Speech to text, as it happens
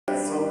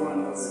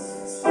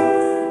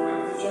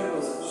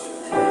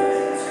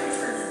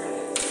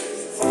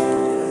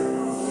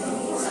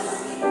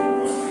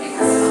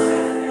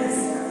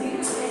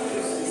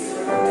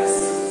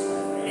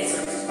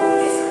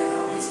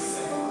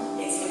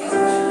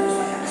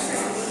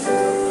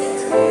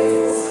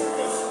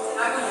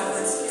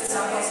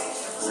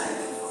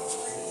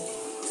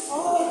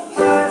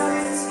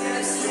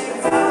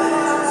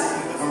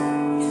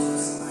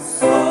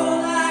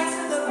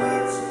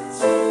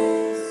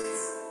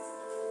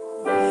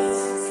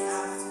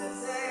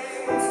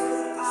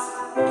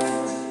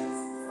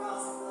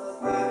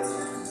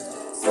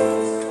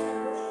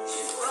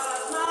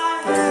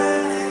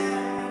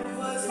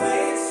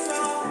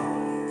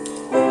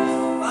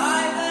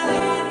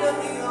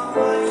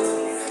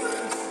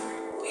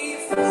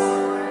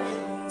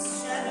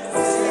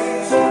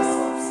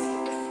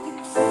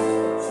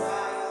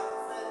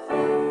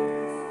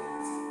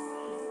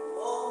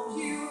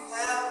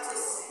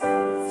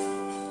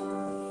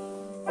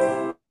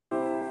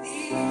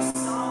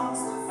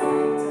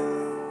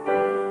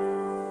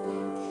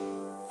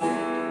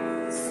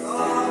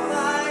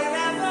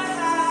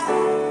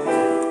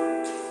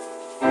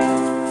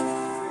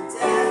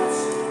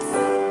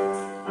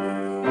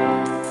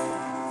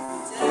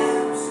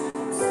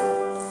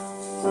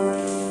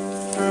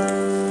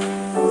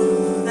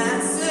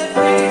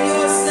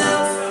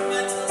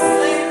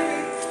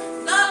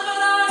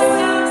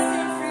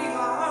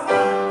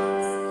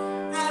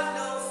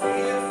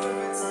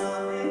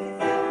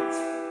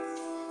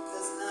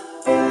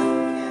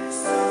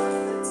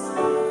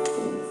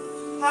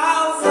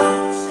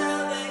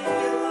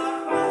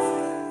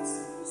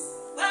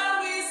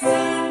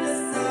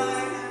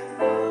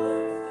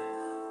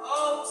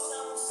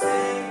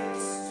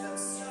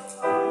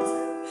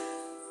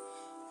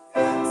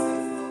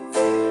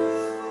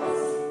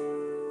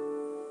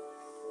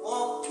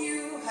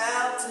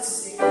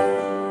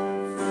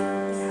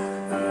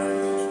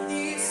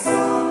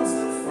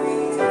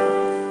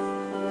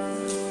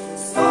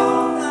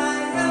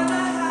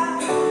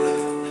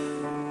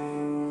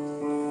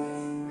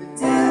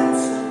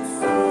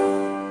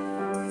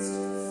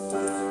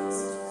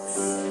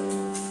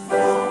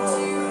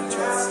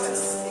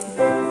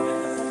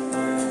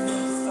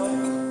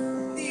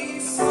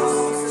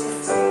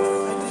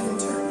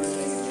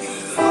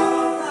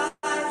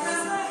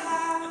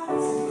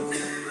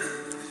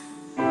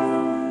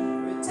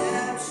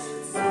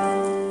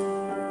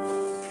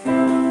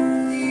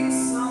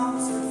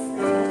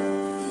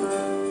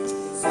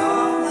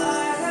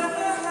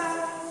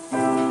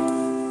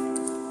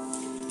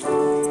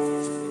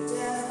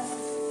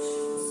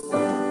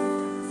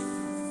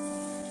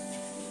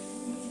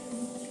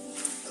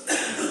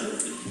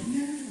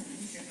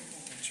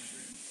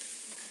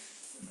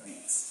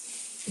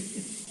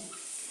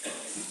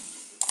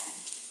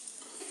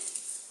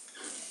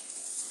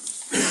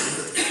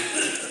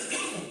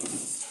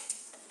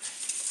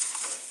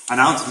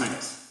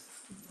Announcement.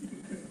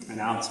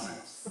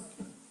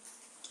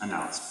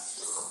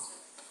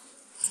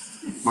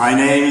 My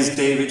name is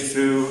David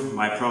Fu,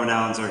 my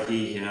pronouns are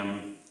he,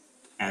 him,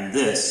 and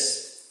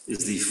this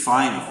is the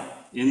final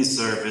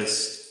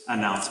in-service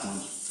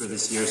announcement for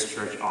this year's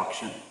church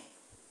auction.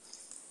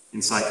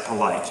 Incite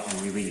polite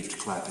and relieved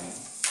clapping.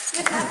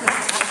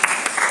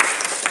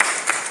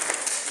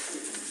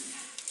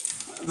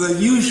 The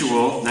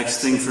usual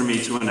next thing for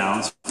me to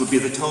announce would be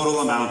the total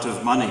amount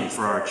of money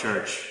for our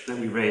church that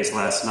we raised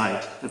last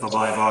night at the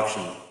live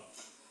auction.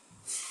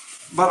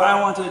 But I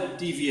want to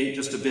deviate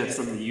just a bit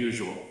from the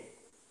usual,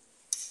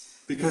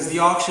 because the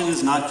auction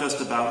is not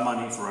just about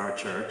money for our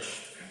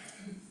church.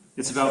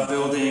 It's about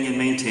building and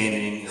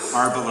maintaining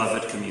our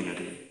beloved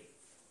community.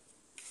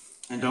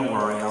 And don't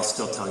worry, I'll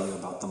still tell you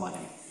about the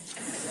money.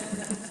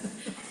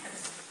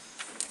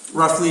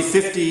 Roughly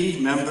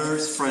 50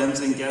 members, friends,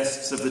 and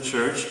guests of the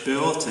church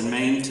built and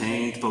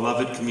maintained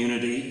beloved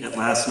community at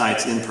last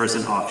night's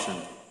in-person auction.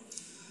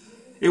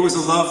 It was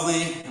a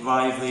lovely,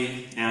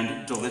 lively,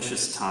 and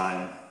delicious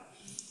time.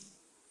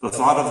 The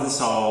thought of this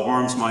all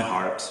warms my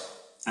heart,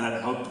 and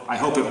I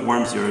hope it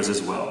warms yours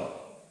as well.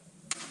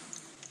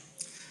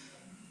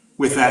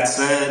 With that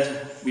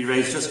said, we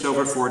raised just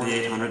over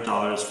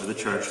 $4,800 for the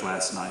church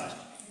last night.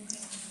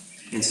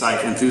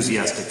 Incite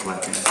enthusiastic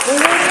clapping.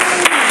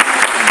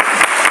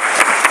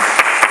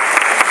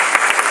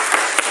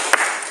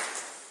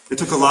 It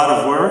took a lot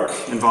of work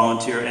and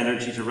volunteer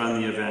energy to run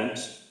the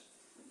event.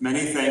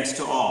 Many thanks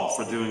to all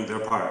for doing their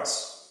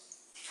parts.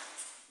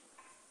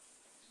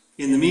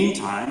 In the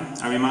meantime,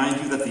 I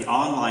remind you that the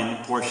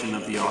online portion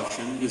of the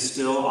auction is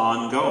still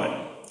ongoing.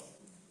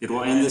 It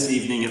will end this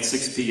evening at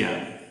 6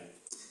 p.m.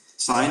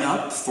 Sign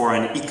up for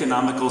an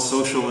economical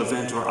social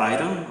event or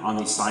item on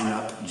the Sign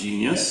Up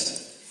Genius,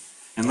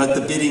 and let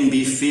the bidding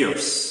be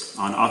fierce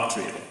on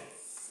Octrio.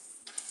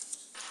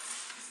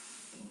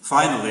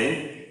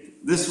 Finally,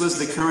 this was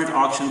the current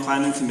auction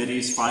planning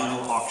committee's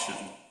final auction.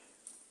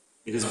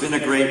 It has been a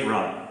great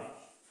run.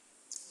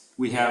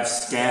 We have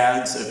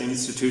scads of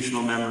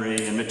institutional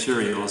memory and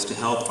materials to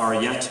help our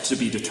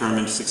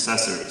yet-to-be-determined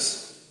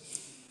successors.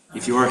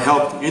 If you are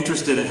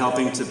interested in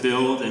helping to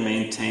build and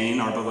maintain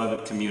our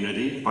beloved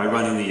community by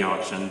running the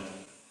auction,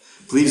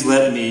 please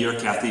let me or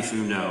Kathy Fu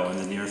know in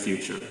the near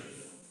future.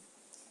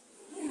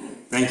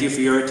 Thank you for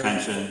your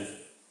attention.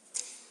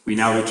 We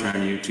now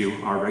return you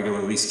to our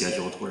regularly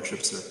scheduled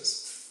worship service.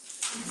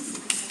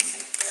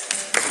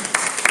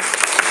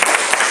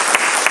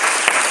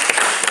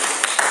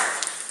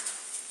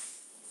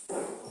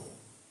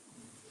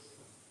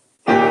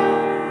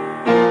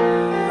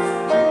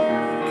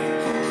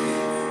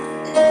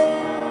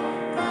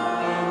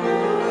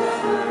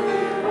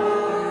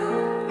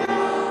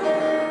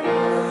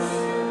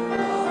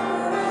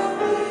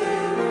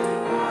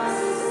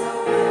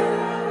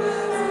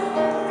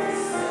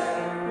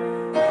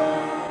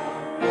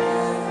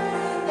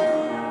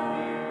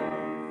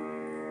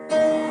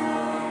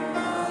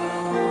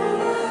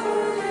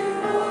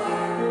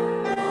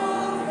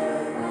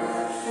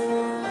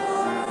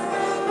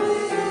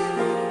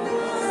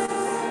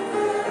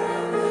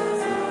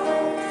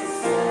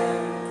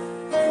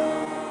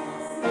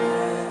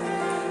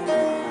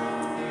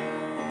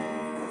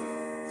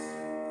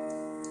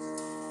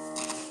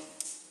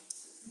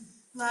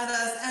 Let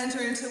us enter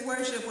into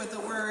worship with the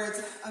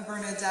words of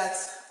Bernadette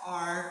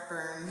R.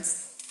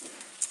 Burns.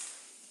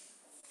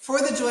 For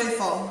the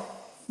joyful,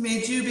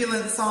 may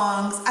jubilant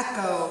songs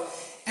echo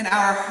in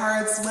our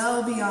hearts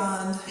well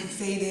beyond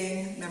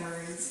fading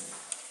memories.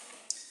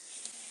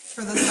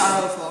 For the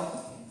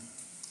sorrowful,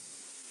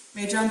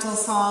 may gentle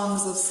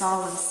songs of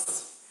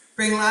solace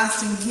bring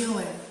lasting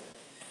healing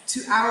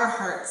to our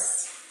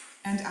hearts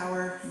and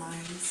our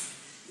minds.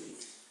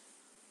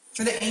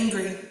 For the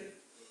angry,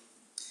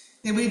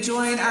 may we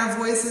join our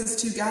voices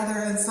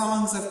together in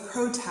songs of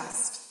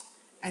protest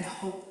and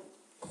hope.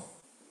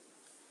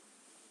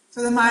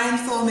 For the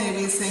mindful, may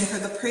we sing for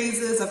the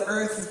praises of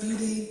earth's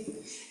beauty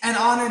and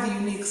honor the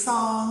unique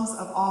songs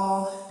of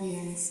all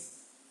beings.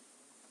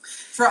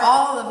 For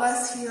all of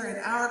us here in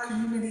our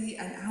community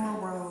and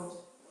our world,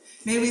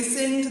 may we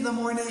sing to the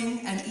morning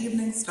and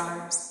evening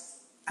stars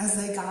as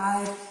they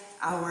guide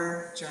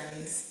our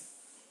journeys.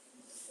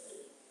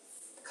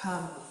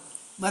 Come,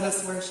 let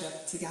us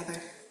worship together.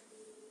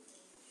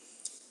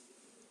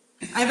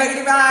 I invite you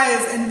to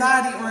rise in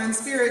body or in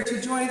spirit to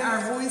join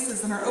our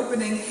voices in our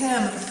opening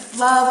hymn,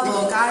 Love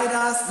Will Guide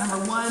Us, number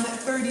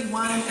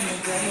 131 in the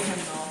Gray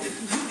Hymnal.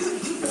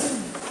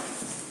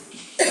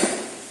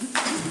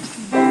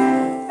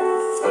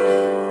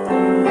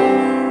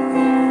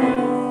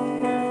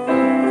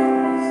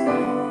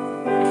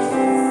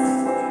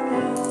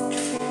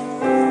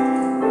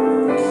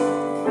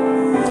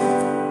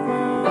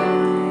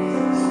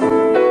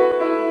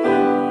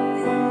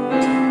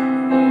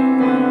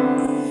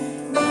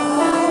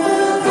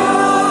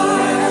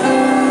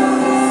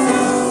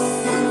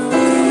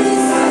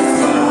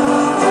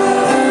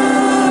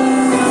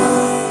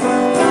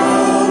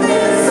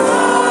 This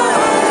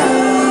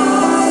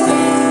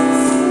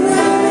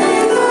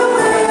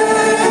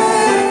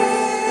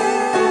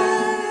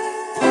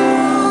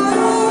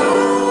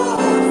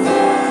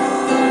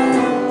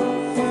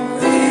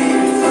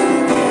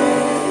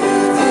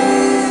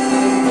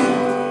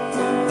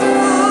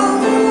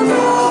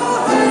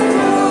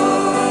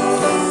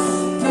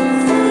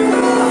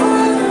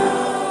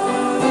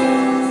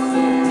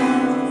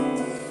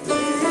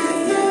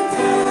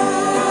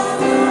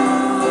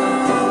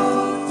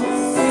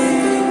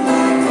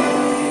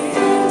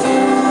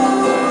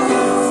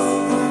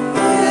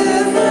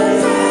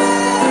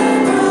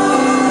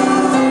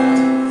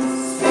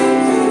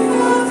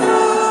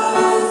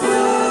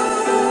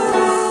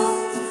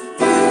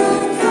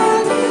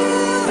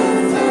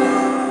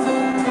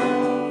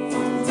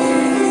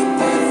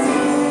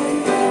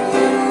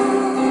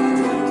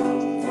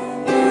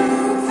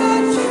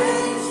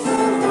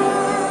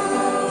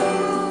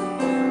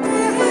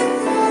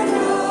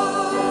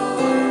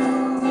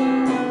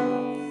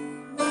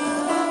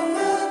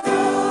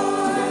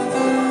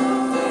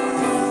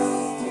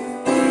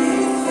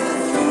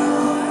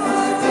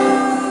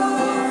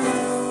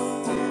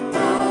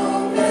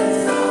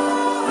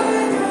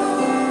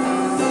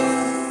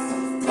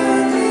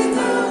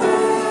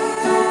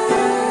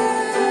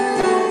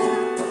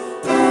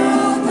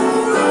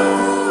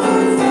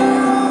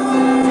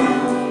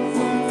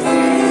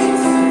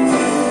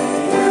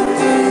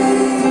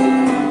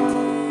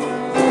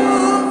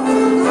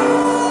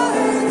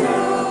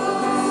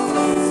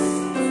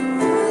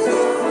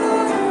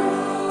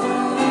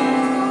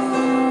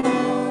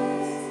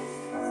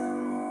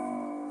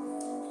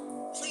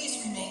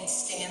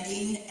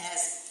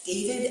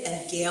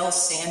Danielle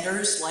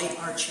Sanders light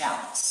our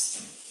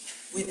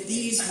chalice with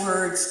these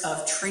words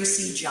of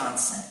Tracy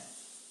Johnson.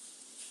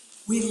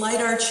 We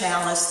light our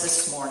chalice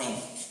this morning.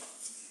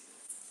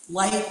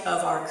 Light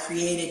of our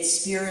created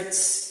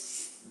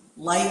spirits,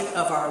 light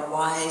of our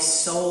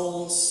wise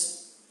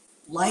souls,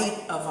 light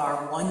of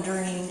our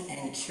wondering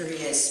and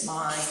curious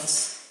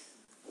minds,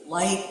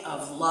 light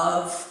of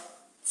love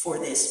for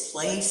this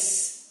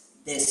place,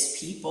 this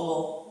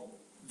people,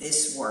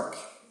 this work.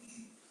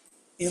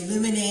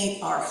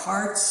 Illuminate our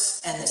hearts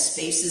and the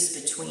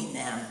spaces between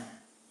them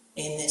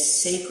in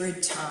this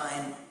sacred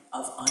time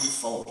of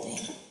unfolding.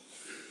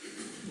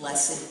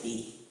 Blessed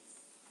be.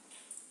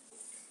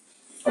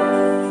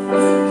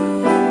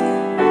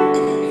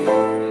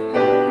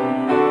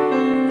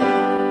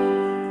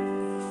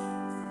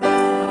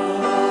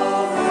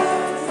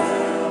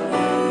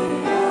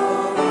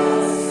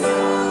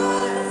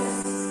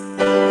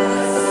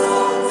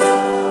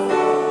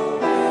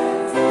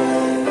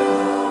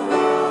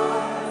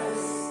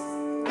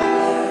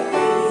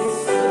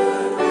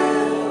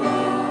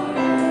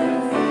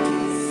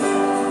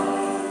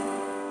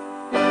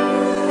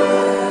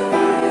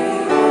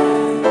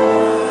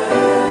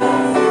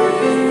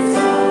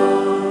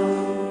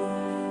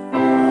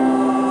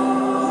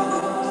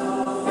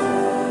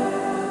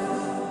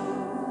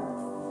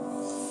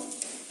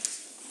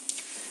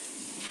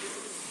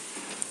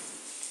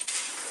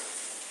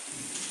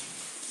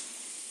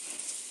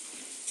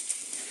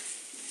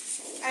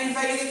 I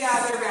invite you to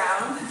gather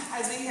around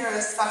as we hear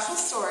a special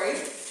story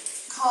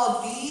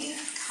called Be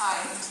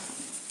Kind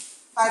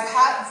by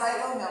Pat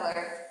Zeitlo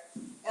Miller,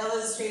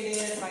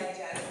 illustrated by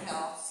Jen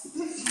Hill.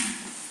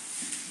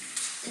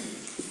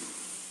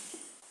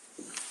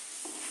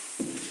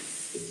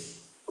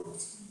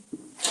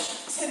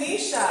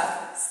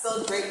 Tanisha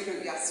spilled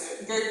grapefruit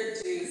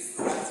juice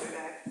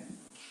yesterday.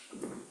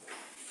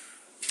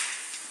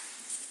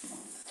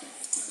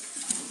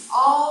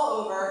 All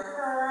over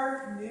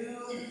her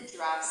new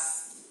dress.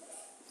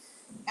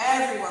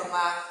 Everyone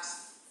laughed.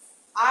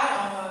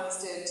 I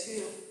almost did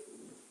too.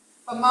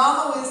 But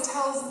Mom always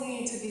tells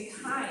me to be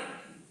kind,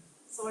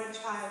 so I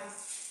tried.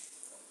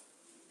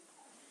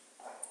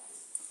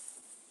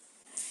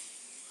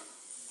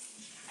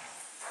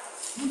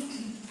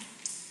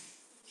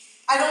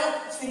 I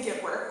don't think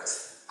it worked.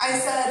 I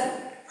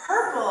said,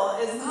 purple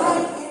is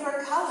my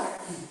favorite color.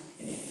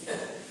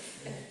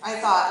 I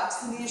thought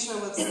Tanisha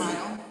would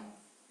smile,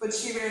 but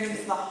she ran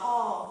into the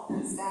hall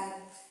instead.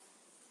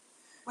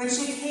 When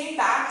she came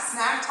back,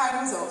 snack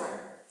time was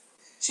over.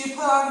 She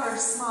put on her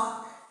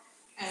smock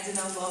and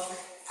didn't look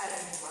at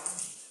anyone.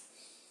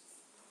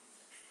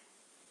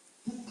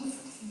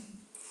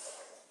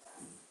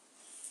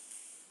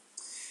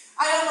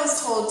 I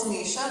almost told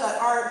Tanisha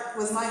that art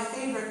was my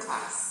favorite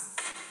class,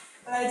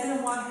 but I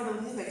didn't want her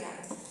to leave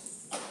again.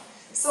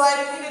 So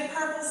I painted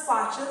purple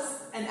splotches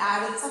and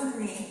added some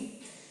green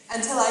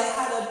until I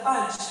had a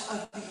bunch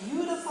of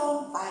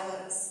beautiful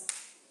violets.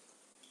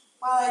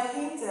 While I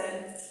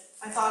painted,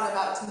 I thought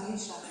about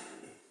Tanisha.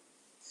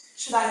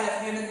 Should I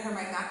have handed her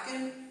my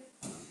napkin?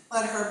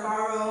 Let her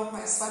borrow my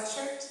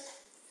sweatshirt?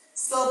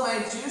 Spilled my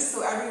juice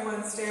so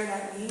everyone stared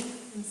at me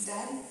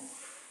instead?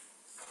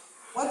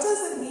 What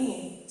does it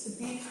mean to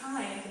be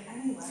kind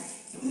anyway?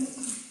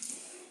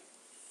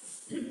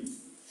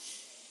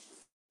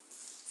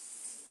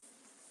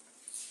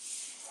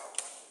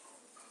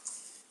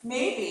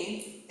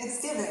 Maybe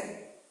it's giving.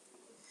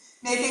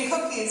 Making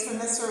cookies for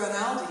Mr.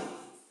 Rinaldi,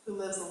 who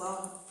lives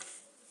alone.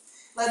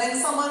 Letting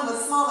someone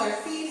with smaller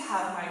feet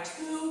have my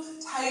too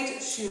tight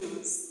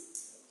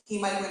shoes. He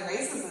might win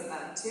races in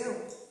them, too.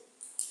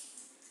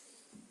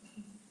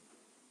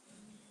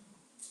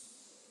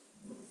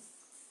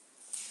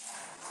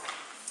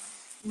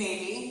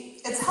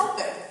 Maybe it's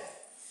helping.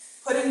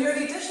 Putting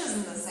dirty dishes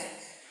in the sink.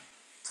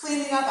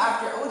 Cleaning up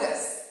after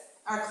Otis,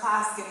 our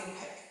class guinea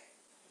pig.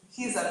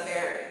 He's a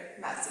very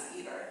messy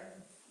eater.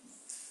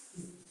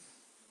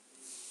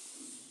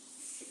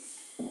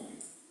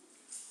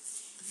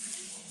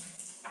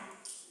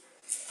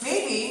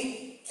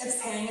 Maybe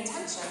it's paying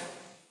attention.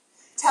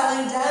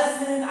 Telling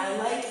Desmond I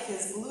like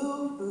his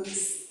blue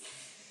boots.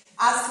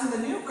 Asking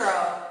the new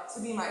girl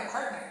to be my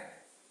partner.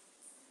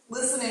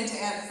 Listening to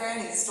Aunt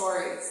Franny's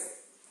stories,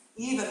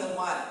 even the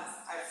ones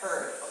I've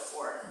heard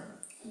before.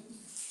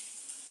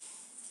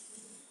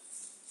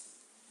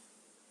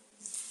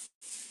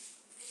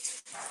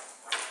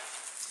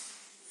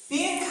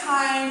 Being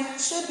kind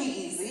should be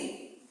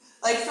easy,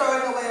 like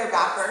throwing away a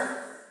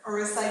wrapper or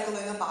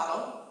recycling a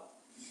bottle.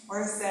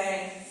 Or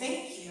saying,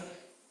 thank you,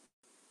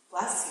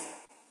 bless you.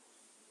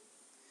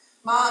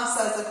 Mom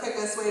says the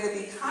quickest way to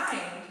be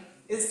kind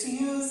is to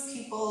use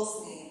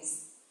people's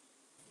names.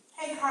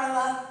 Hey,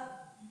 Carla.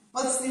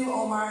 What's new,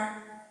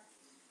 Omar?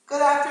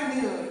 Good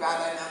afternoon,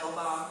 Rabbi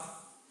Mendelbaum.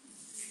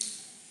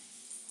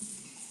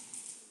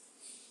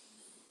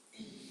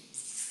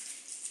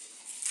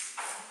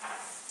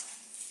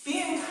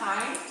 Being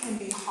kind can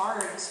be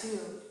hard, too,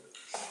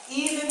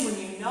 even when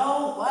you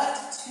know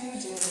what to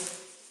do.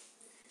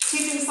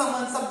 Teaching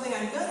someone something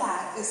I'm good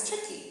at is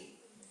tricky,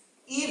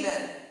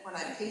 even when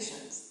I'm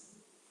patient.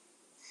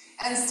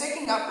 And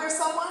sticking up for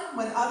someone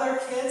when other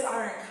kids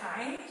aren't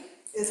kind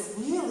is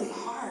really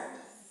hard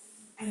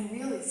and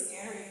really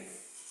scary.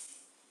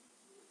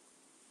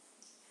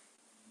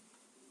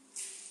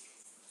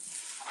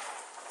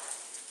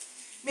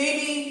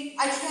 Maybe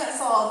I can't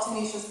solve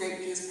Tanisha's grape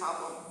juice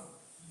problem.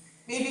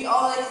 Maybe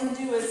all I can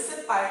do is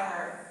sit by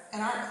her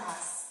in art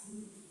class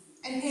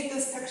and paint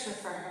this picture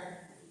for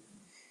her,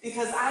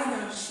 because I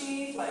know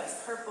she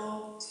likes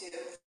purple too.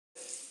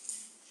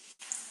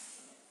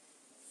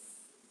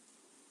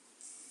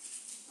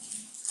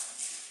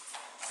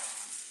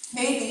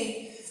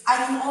 Maybe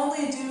I can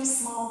only do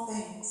small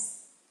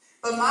things,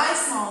 but my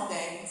small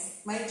things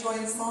might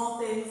join small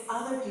things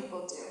other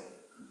people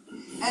do.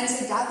 And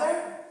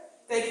together,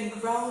 they can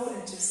grow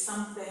into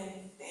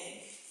something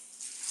big.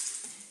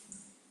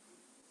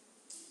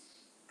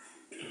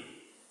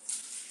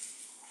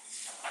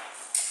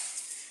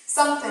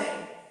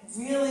 Something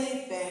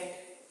really big.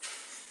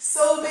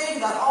 So big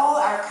that all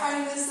our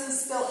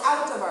kindnesses spill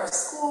out of our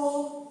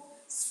school,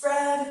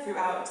 spread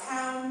throughout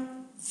town.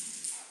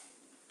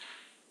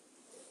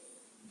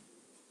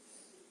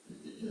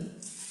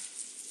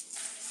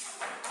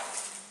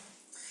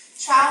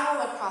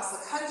 Travel across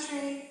the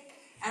country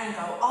and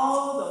go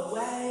all the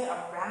way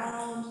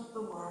around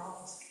the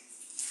world.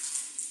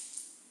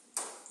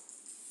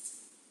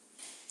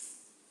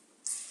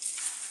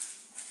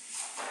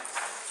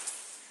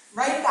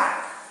 Right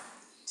back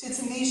to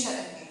Tanisha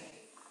and me,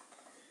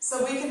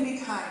 so we can be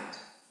kind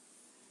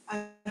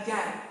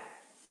again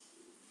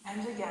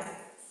and again.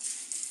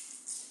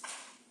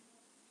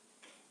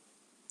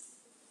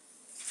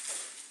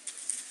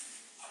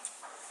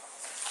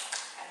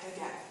 And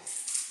again.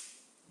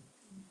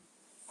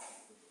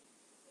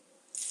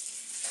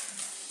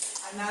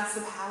 And that's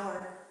the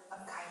power of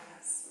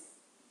kindness.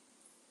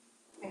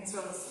 Thanks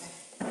for listening.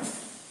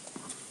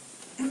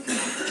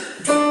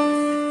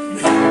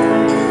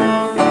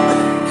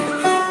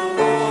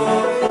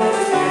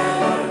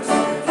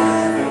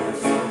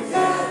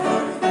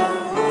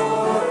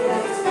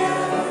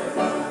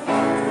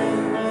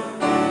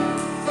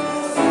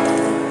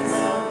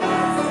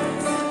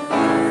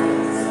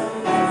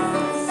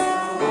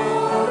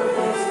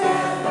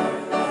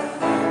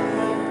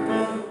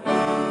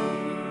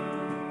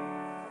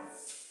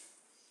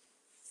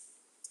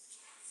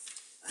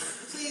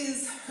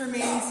 Please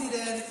remain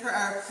seated for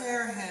our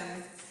prayer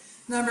hymn,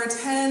 number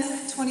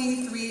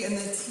 1023 in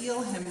the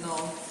Teal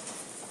hymnal,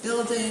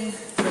 Building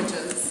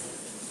Bridges.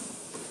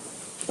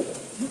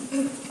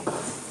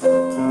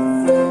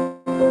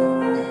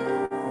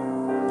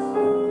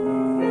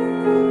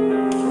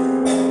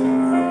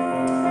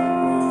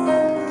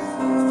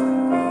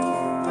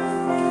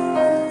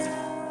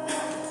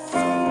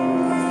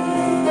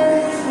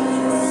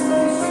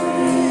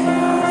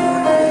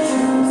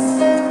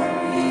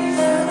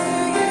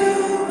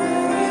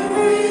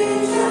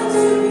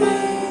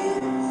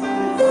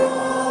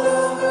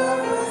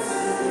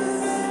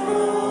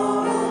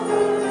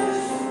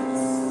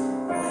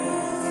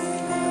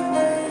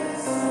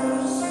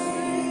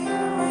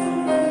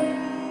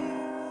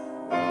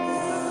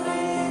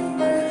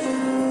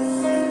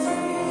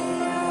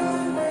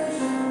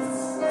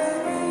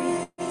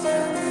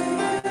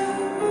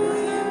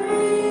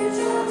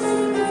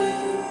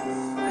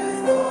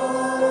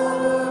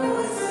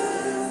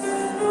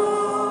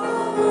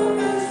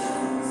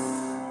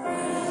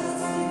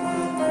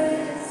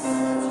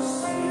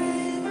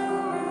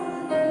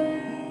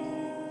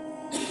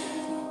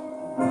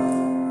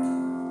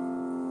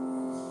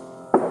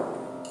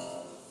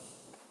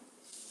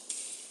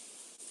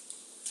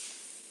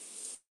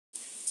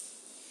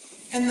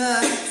 In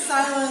the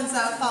silence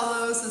that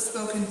follows the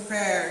spoken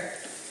prayer,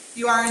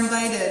 you are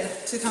invited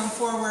to come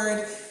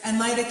forward and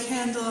light a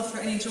candle for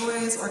any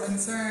joys or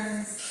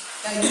concerns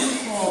that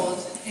you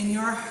hold in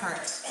your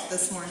heart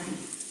this morning.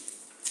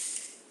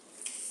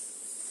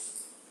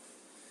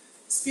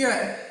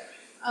 Spirit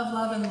of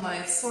love and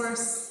life,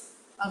 source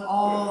of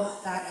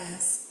all that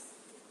is,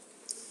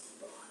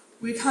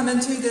 we come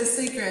into this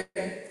sacred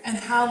and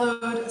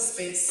hallowed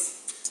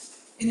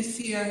space in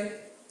fear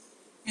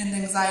and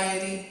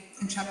anxiety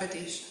and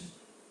trepidation.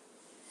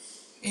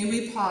 May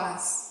we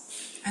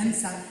pause and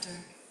center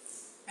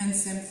and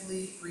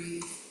simply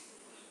breathe.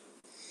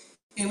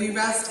 May we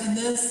rest in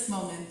this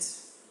moment,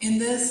 in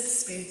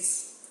this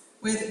space,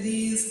 with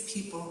these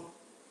people.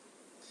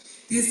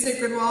 These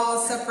sacred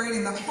walls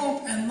separating the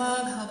hope and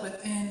love held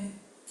within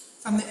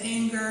from the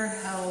anger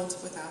held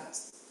without.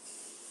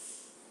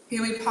 May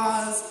we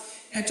pause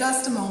at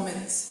just a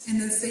moment in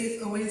this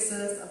safe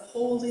oasis of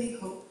holy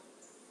hope.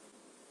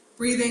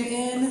 Breathing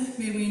in,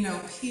 may we know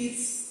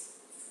peace.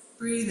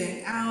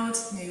 Breathing out,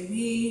 may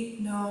we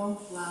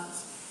know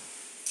love.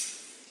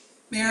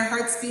 May our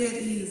hearts be at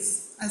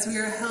ease as we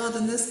are held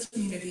in this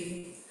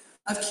community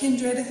of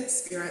kindred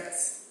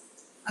spirits,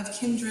 of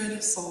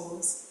kindred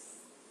souls,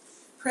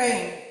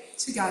 praying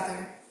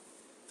together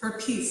for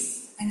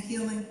peace and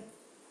healing,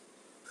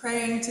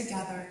 praying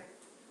together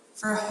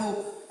for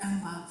hope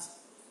and love.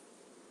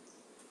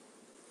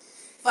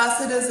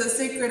 Blessed is the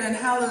sacred and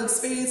hallowed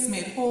space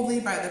made holy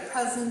by the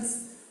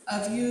presence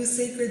of you,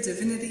 sacred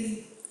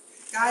divinity,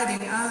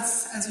 guiding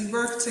us as we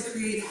work to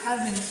create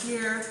heaven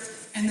here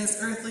in this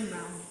earthly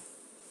realm,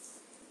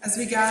 as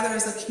we gather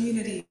as a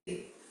community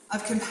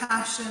of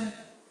compassion,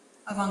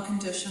 of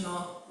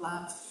unconditional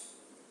love.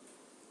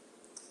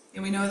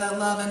 And we know that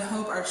love and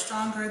hope are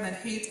stronger than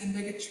hate and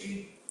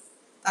bigotry,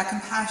 that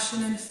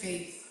compassion and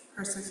faith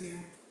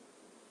persevere.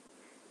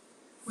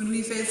 When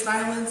we face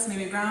violence, may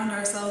we ground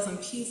ourselves in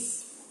peace.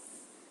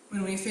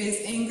 When we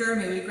face anger,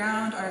 may we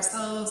ground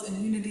ourselves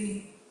in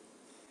unity,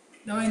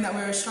 knowing that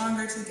we are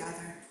stronger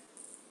together,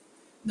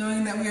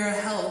 knowing that we are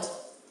held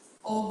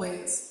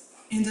always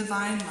in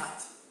divine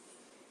love,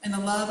 in the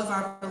love of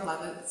our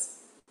beloveds,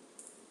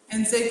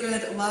 and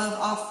sacred love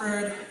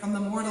offered from the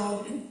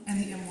mortal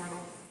and the immortal,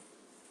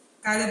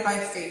 guided by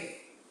faith,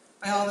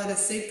 by all that is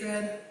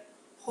sacred,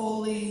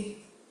 holy,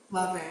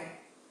 loving,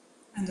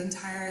 and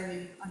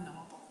entirely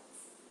unknowable.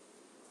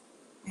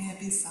 May it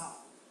be so,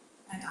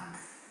 and amen.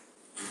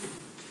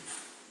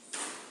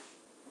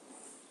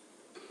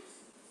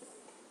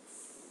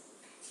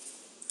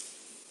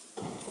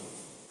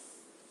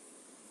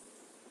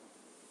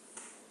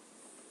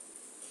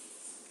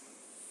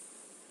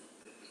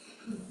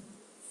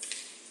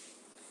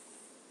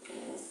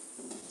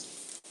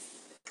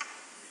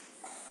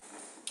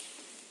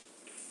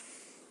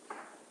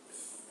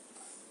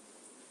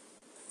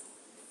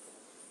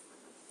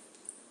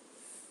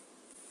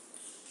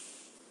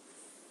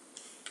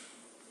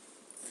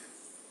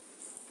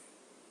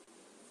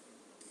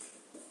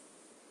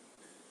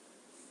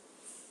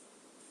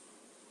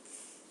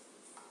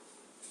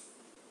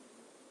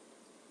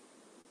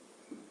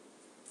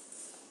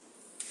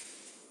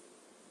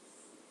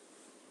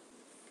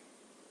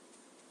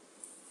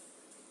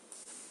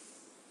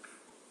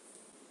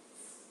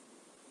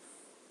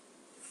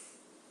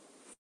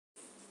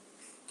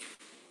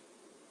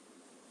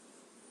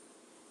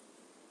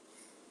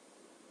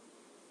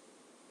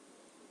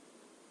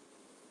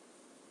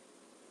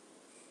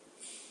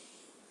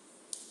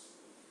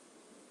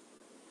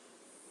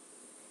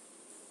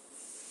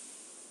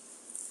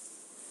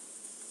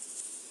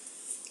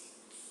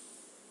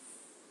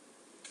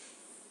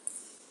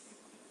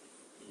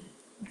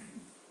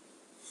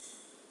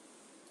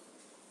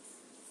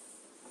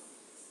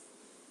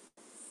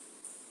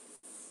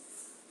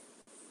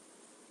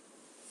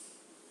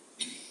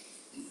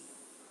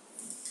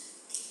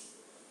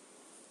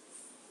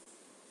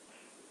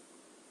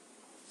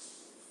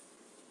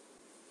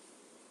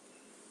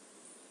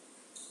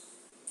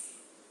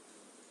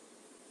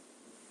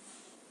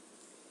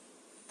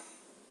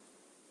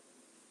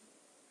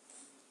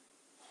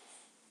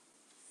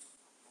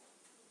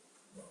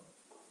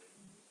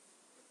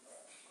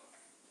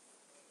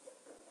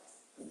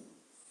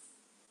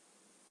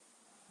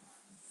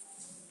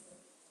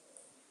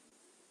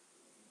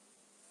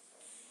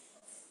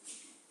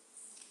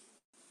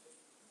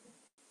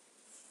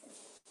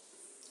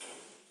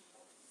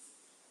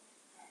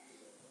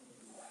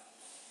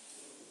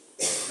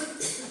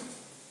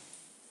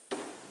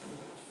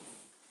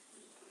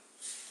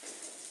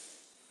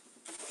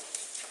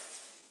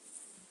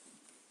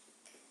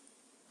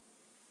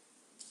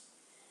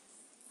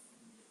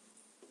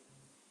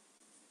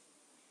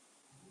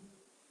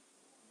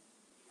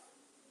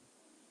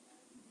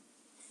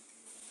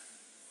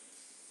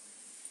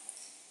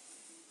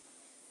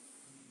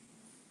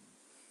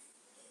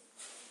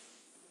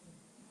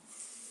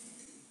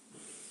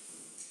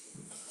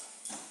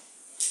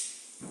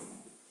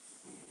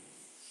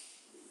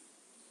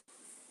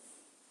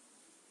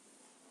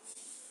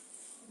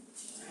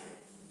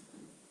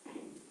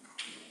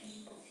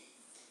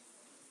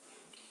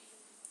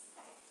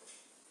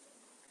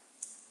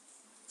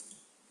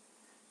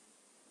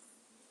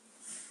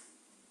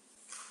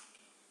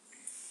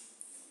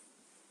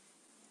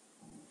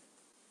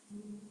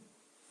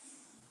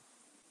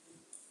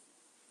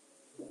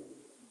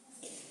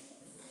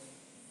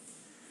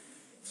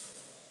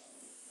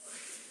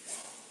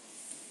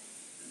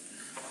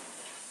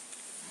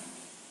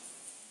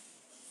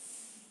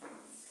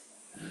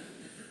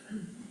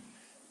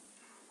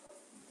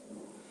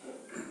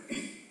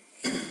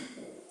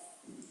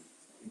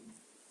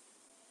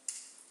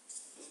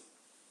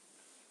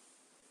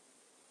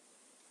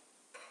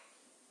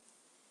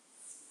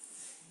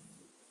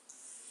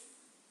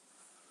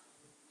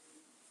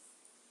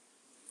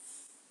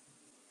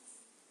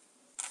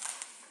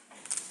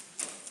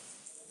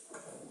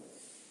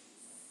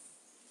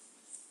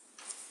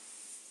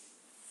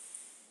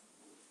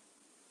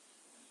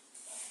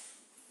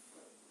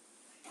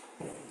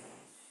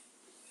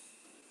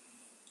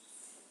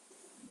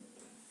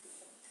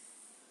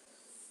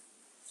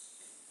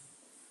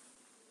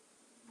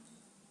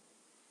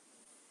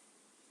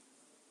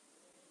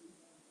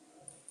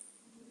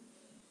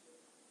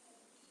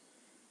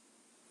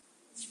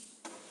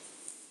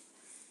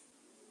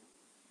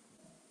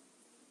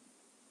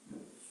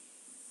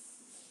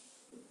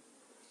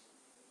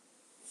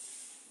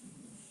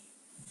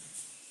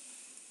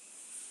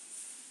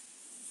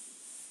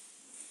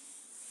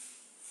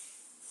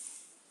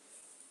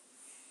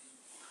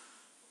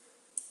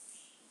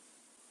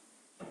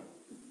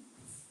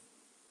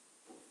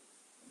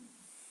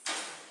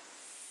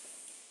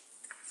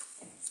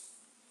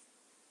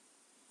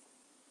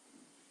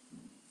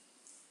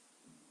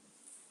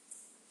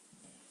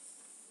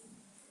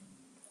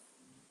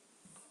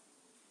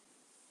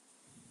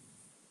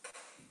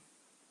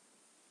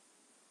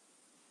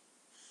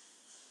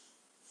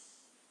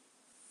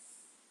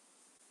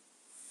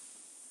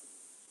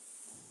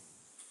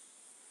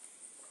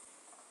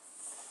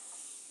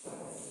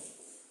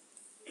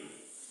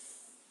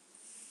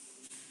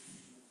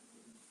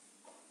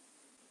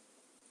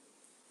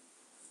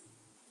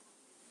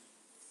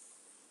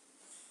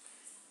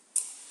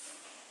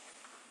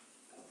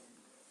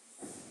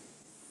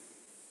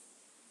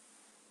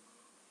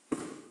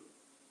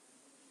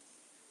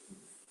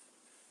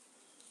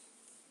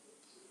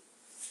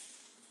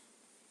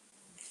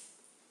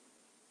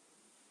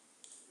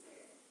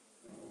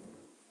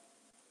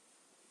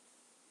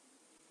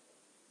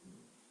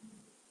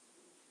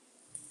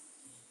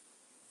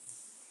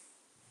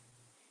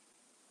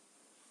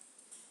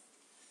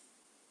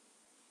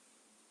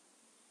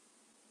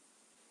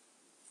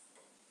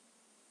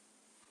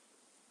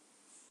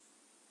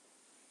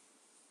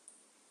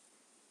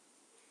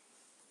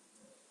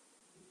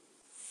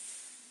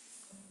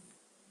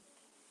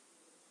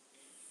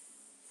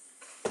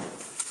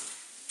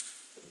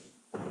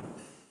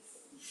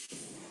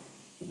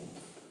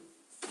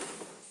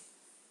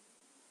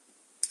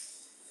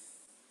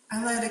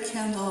 I light a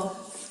candle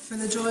for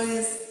the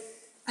joys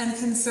and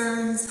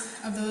concerns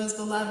of those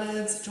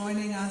beloveds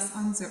joining us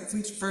on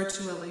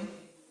virtually.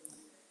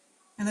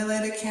 And I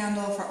light a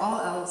candle for all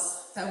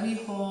else that we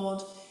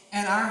hold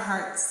in our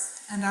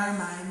hearts and our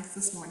minds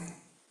this morning.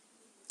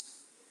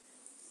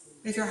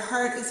 If your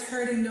heart is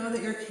hurting, know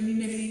that your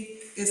community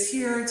is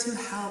here to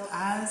help,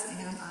 as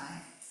am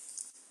I.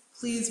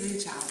 Please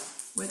reach out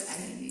with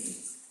any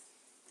needs.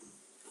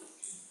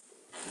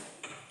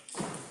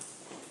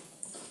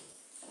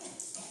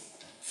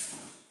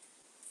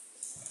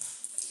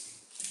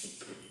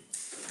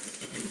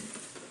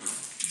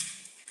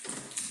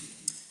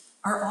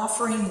 Our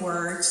offering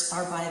words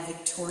are by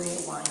Victoria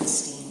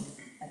Weinstein,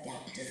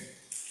 adapted.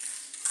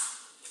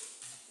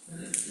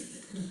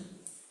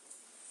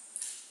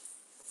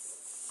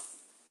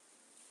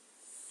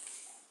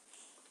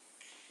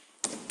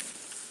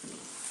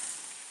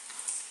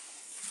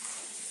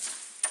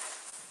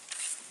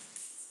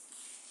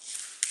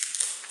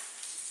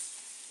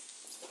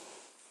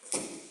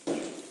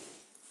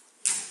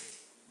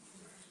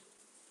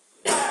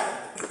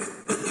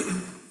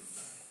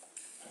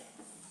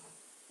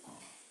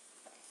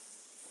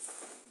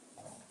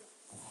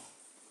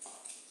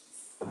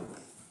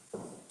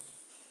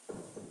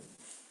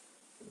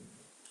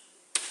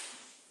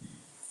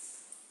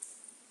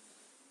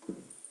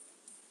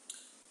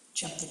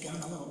 Jump the gun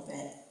a little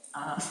bit.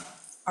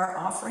 Our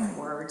offering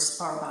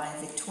words are by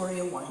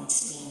Victoria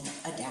Weinstein,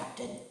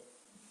 adapted.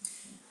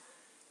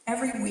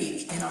 Every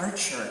week in our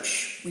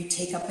church, we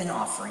take up an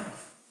offering.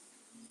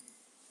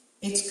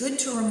 It's good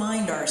to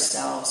remind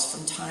ourselves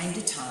from time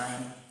to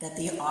time that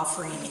the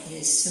offering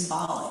is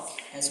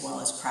symbolic as well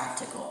as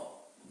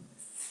practical.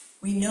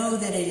 We know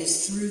that it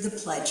is through the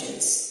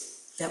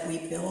pledges that we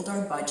build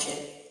our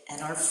budget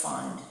and our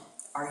fund,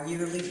 our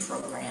yearly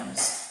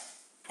programs,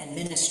 and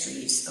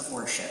ministries of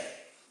worship.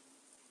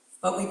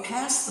 But we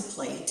pass the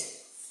plate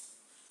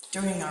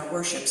during our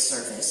worship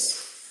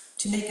service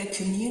to make a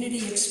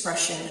community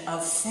expression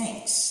of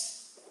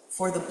thanks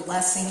for the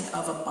blessing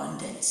of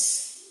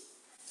abundance,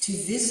 to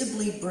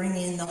visibly bring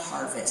in the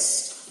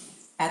harvest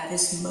at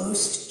this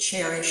most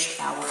cherished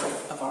hour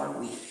of our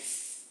week.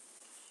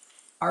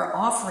 Our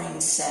offering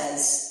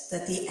says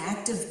that the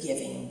act of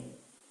giving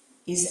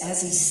is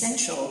as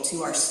essential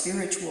to our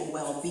spiritual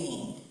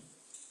well-being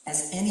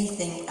as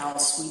anything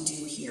else we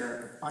do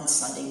here on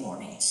Sunday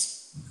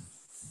mornings.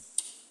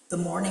 The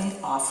morning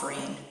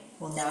offering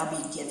will now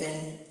be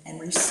given and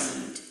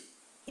received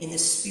in the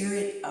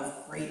spirit of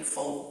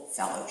grateful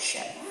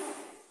fellowship.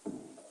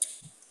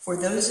 For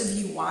those of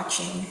you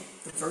watching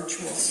the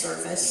virtual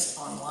service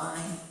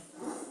online,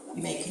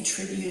 you may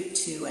contribute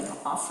to an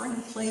offering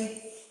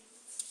plate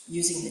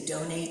using the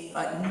donate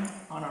button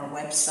on our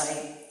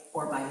website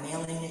or by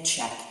mailing a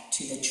check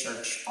to the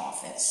church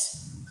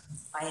office.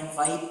 I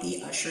invite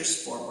the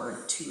ushers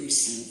forward to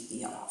receive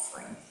the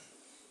offering.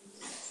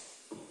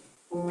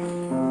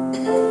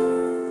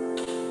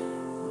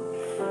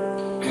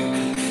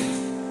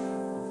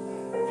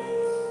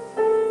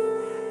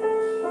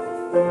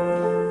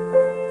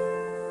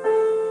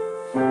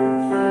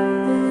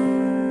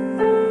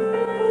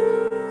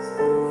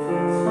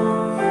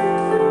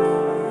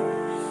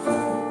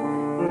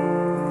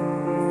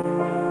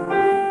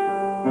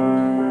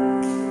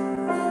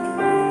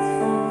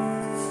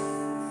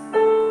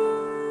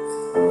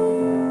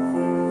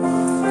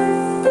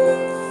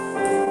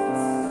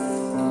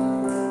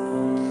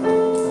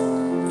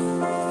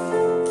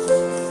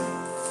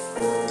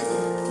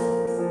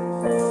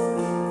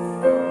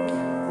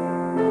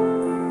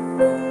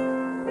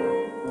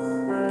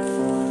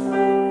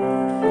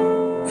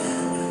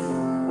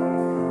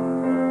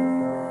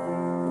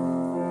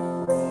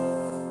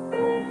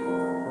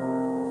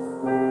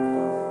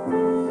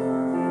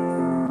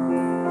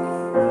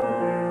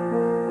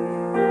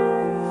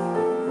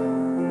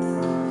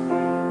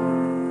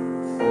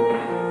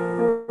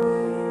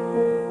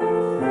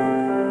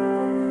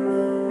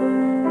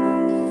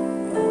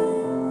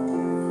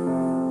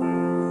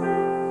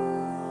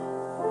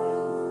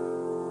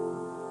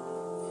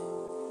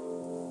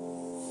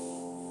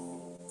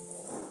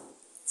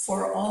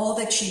 For all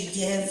that you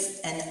give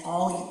and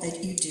all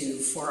that you do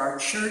for our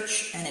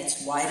church and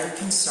its wider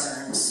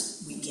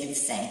concerns, we give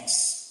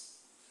thanks.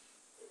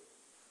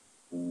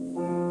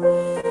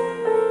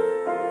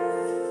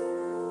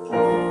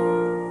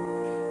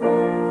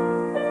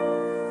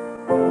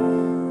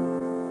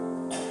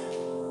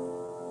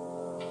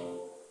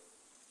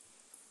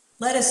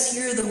 Let us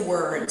hear the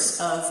words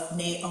of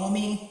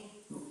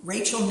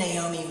Rachel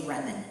Naomi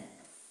Remen.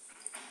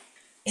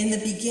 In the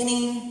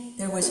beginning,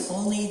 there was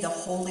only the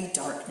holy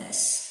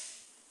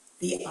darkness,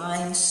 the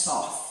Ein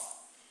Sof,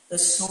 the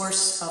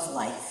source of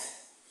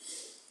life.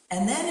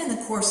 And then in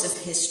the course of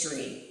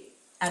history,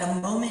 at a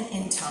moment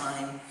in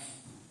time,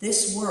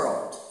 this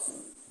world,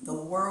 the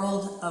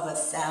world of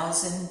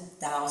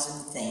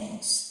 1,000,000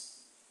 things,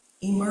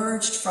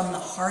 emerged from the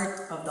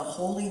heart of the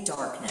holy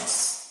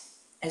darkness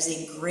as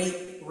a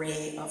great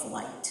ray of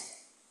light.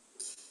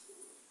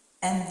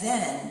 And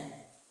then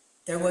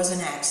there was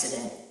an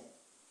accident.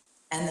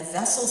 and the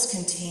vessels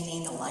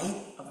containing the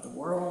light of the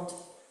world,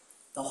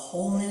 the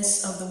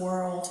wholeness of the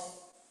world,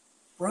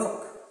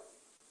 broke.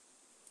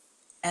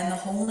 And the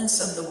wholeness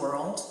of the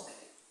world,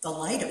 the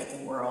light of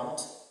the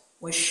world,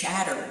 was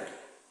shattered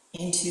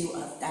into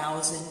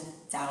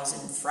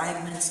 1,000,000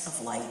 fragments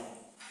of light,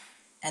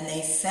 and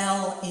they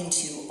fell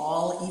into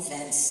all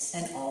events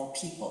and all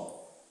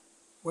people,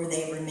 where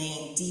they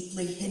remain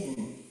deeply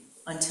hidden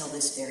until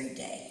this very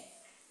day.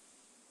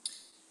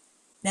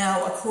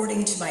 Now,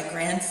 according to my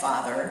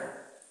grandfather,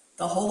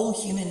 the whole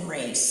human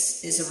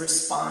race is a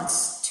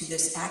response to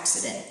this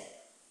accident.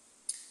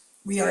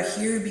 We are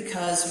here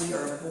because we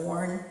are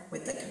born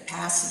with the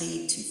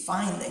capacity to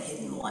find the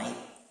hidden light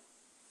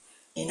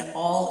in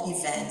all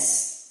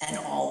events and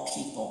all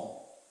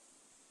people,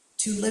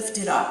 to lift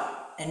it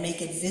up and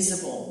make it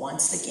visible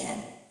once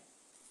again,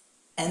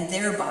 and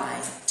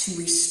thereby to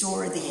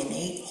restore the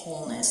innate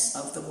wholeness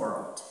of the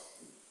world.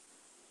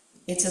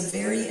 It's a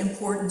very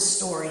important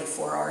story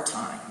for our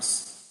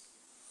times,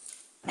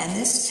 and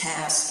this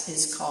task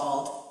is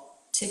called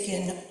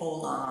Tikkun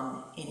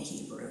Olam in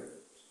Hebrew.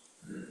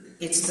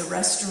 It's the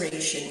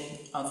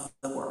restoration of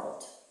the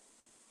world.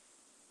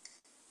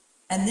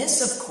 And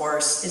this, of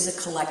course, is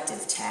a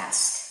collective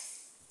task.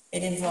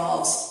 It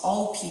involves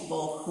all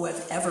people who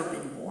have ever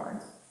been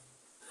born,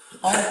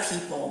 all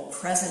people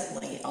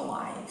presently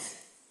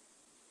alive,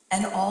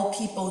 and all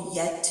people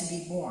yet to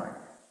be born.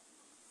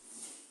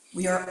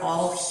 We are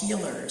all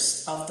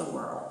healers of the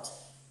world.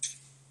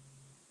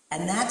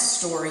 And that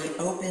story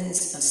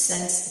opens a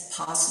sense of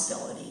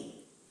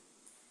possibility.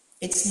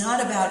 It's not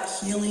about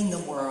healing the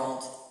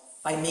world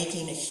by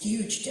making a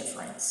huge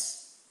difference.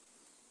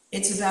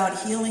 It's about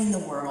healing the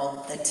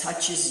world that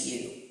touches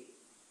you,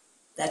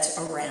 that's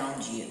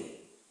around you.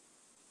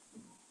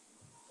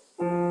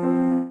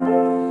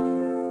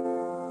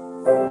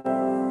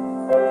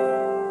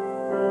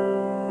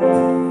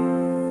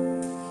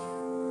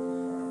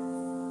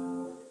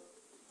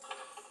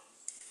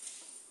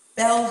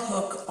 Bell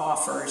Hook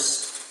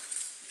offers,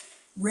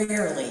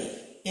 rarely,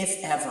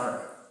 if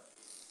ever,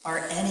 are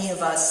any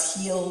of us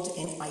healed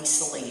in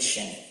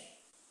isolation.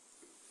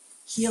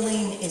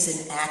 Healing is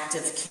an act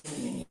of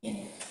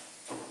communion.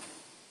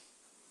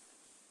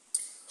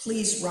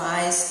 Please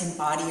rise in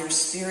body or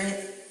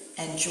spirit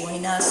and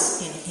join us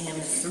in hymn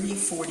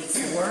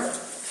 344,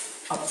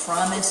 A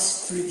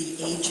Promise Through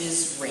the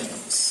Ages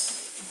Rings.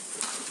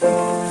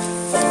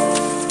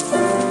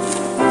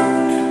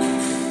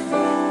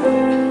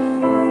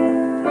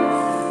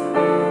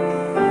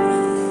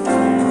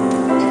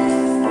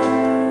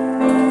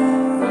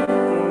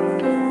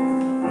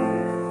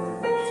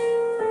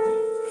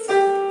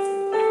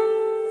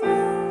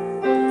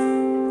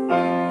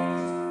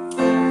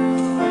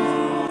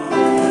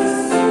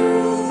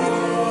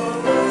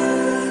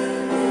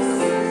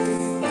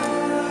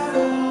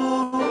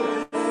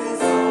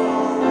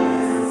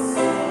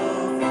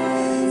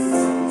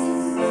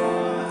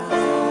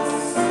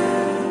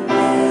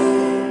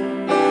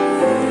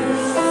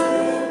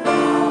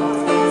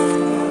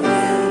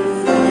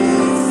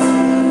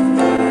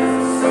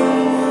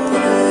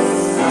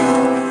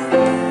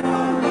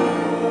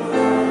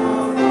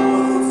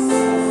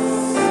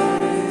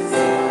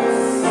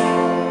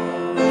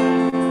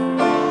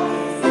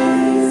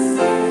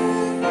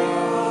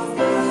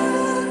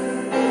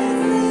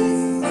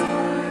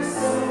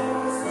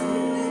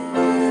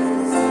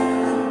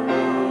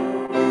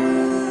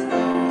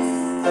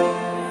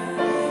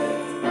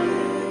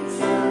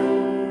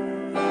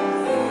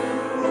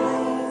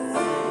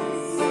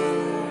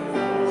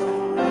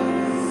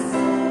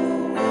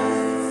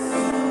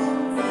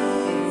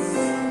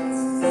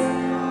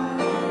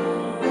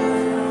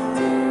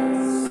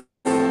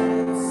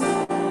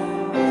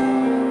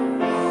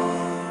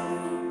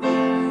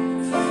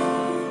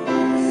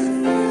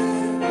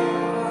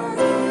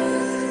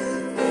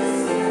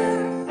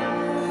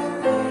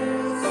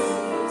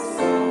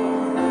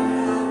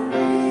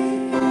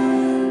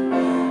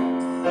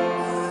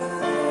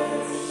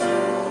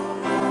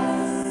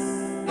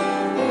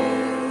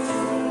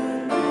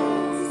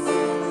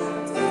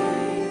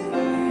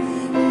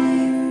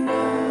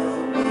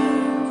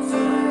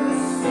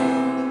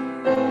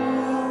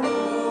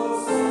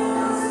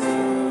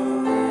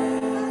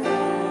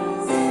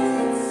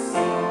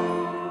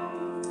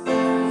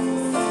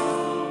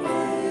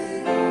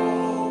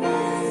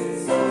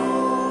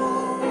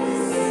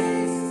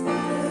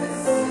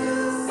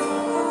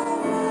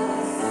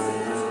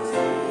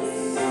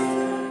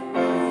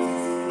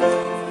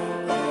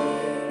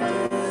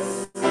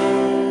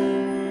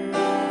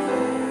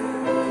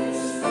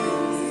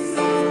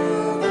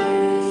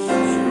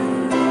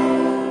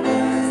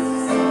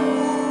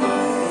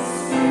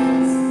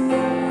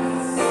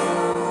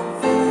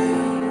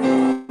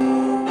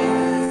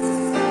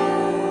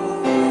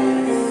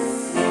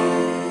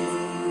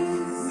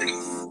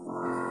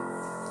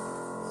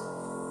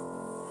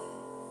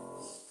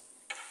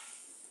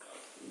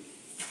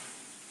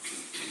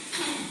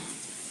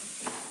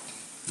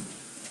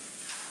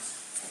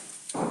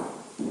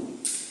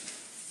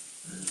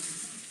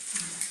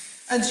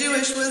 A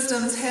Jewish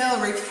wisdom tale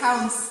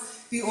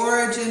recounts the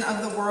origin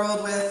of the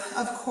world with,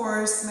 of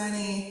course,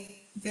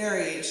 many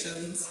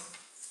variations.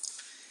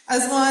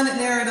 As one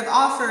narrative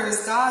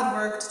offers, God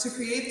worked to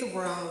create the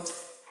world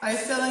by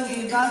filling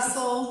a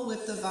vessel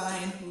with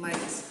divine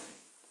light.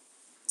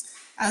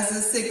 As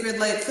the sacred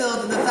light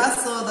filled the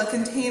vessel, the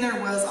container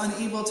was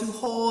unable to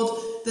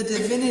hold the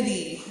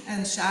divinity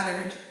and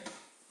shattered.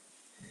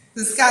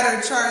 The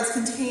scattered shards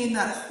contained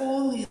that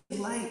holy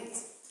light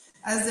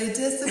as they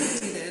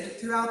dissipated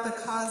throughout the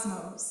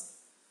cosmos,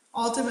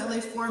 ultimately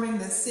forming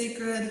the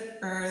sacred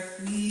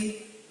earth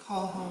we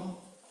call home.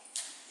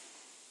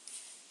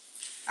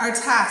 Our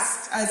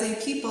task as a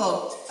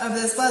people of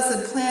this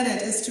blessed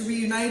planet is to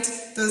reunite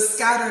those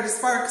scattered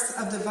sparks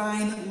of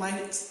divine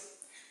light,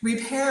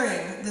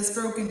 repairing this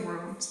broken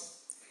world,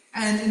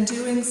 and in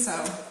doing so,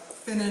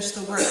 finish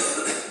the work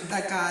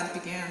that God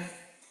began.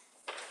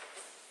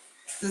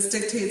 This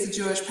dictates the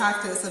Jewish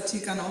practice of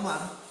tikkun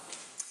olam,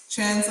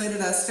 translated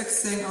as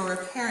fixing or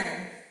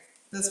repairing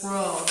this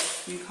world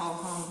we call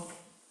home.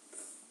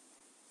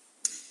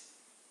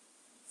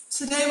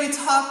 Today we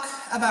talk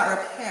about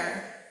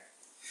repair.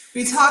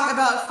 We talk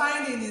about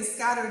finding these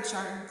scattered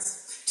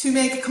shards to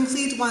make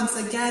complete once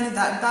again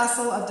that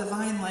vessel of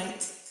divine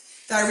light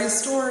that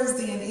restores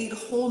the innate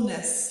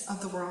wholeness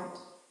of the world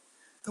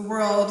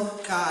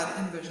God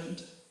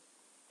envisioned.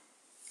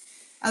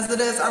 As it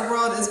is, our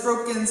world is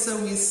broken, so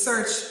we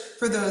search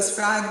for those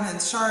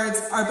fragments.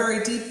 Shards are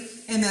buried deep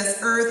in this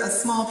earth, a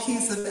small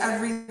piece of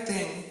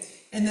everything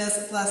in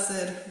this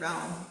blessed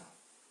realm.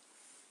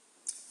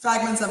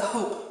 Fragments of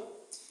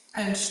hope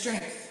and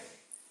strength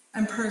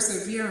and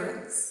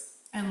perseverance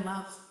and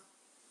love.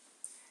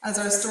 As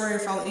our story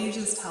for all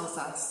ages tells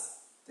us,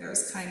 there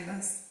is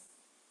kindness.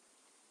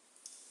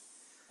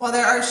 While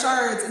there are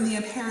shards in the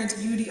apparent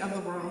beauty of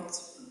the world,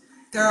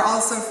 there are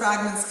also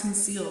fragments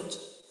concealed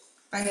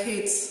by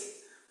hate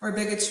or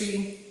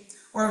bigotry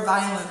or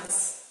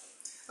violence,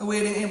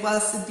 awaiting a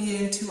blessed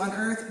being to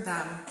unearth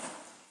them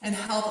and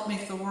help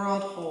make the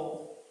world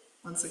whole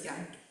once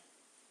again.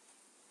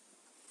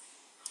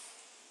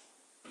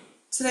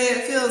 Today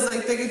it feels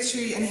like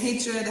bigotry and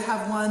hatred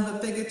have won,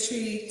 but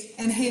bigotry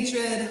and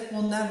hatred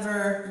will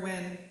never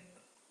win.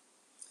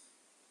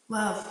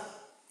 Love.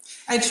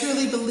 I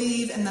truly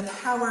believe in the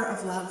power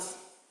of love,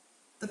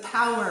 the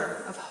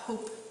power of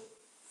hope.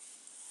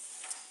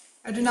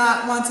 I do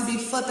not want to be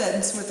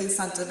flippant with these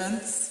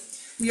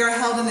sentiments. We are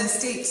held in a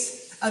state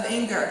of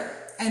anger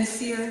and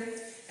fear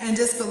and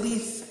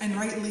disbelief, and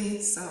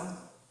rightly so.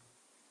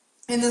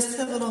 In this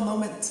pivotal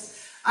moment,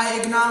 I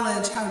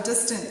acknowledge how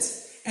distant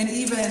and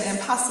even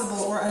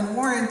impossible or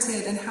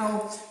unwarranted and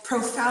how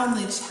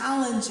profoundly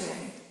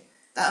challenging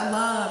that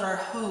love or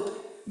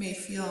hope may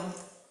feel.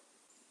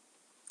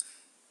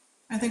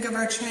 I think of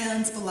our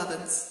trans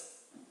beloveds,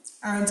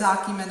 our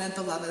undocumented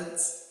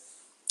beloveds,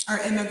 our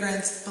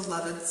immigrant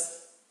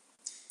beloveds,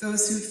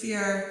 those who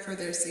fear for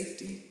their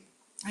safety.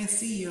 I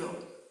see you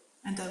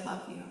and I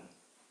love you.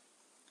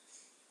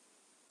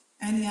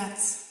 And yet,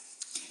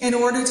 in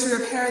order to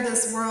repair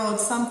this world,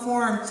 some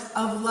form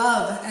of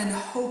love and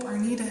hope are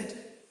needed.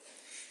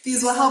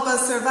 These will help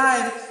us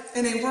survive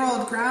in a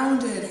world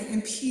grounded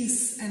in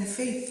peace and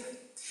faith,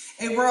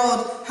 a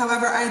world,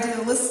 however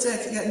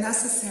idealistic yet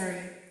necessary,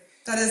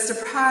 that is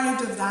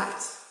deprived of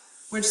that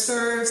which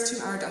serves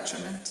to our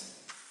detriment.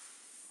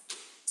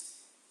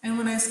 And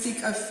when I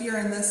speak of fear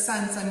in this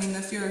sense, I mean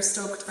the fear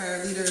stoked by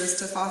our leaders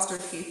to foster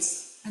hate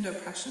and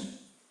oppression.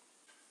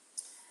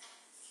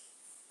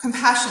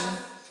 Compassion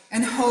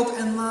and hope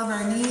and love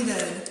are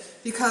needed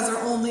because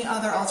our only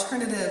other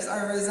alternatives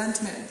are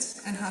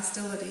resentment and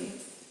hostility,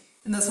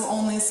 and this will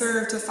only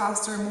serve to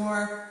foster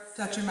more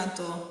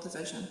detrimental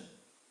division.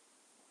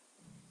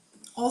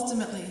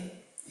 Ultimately,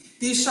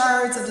 these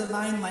shards of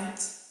divine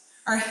light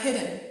are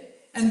hidden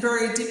and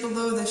buried deep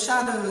below the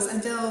shadows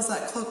and veils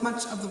that cloak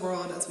much of the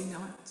world as we know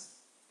it.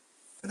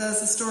 But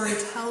as the story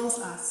tells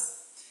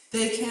us,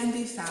 they can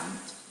be found,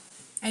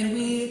 and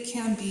we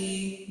can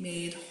be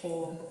made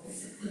whole.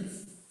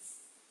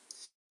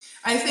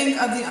 I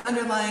think of the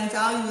underlying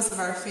values of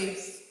our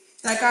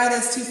faith that guide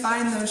us to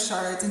find those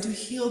shards and to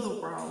heal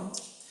the world,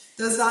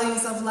 those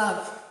values of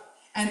love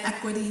and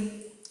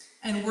equity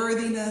and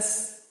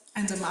worthiness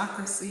and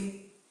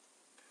democracy,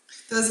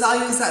 those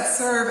values that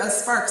serve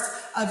as sparks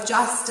of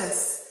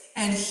justice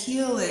and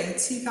healing,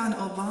 tikkun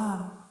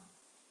olam,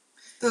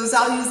 those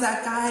values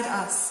that guide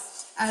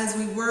us as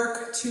we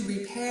work to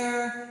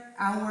repair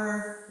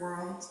our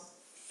world.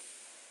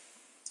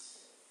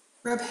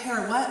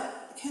 Repair,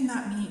 what can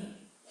that mean?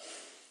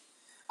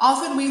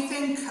 Often we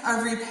think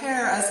of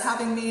repair as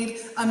having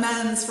made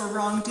amends for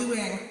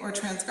wrongdoing or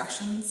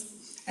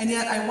transgressions, and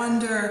yet I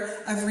wonder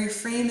of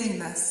reframing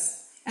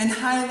this and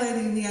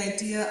highlighting the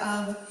idea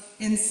of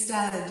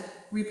instead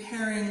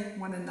repairing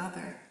one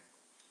another,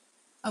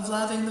 of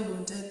loving the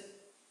wounded,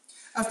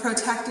 of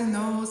protecting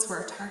those who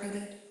are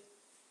targeted.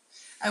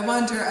 I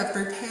wonder of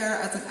repair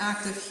as an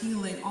act of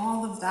healing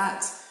all of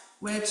that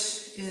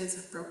which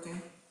is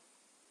broken.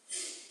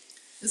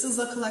 This is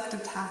a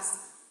collective task.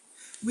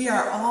 We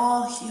are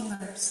all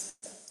healers,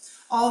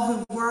 all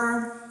who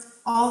were,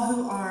 all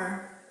who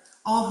are,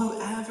 all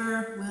who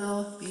ever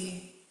will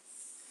be.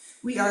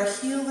 We are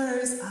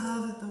healers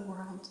of the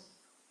world.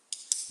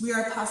 We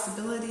are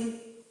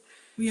possibility.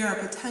 We are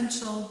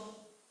potential.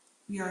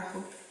 We are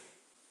hope.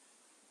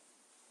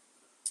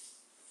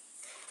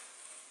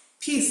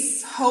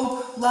 Peace,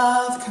 hope,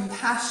 love,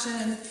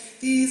 compassion,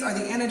 these are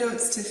the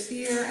antidotes to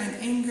fear and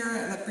anger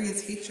that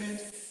breeds hatred.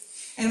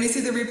 And we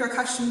see the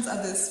repercussions of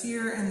this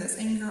fear and this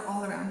anger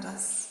all around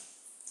us.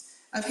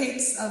 Of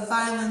hate, of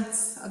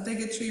violence, of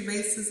bigotry,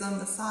 racism,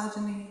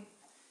 misogyny,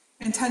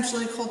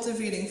 intentionally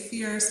cultivating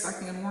fear,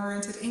 sparking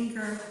unwarranted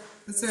anger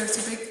that serves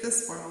to break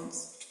this world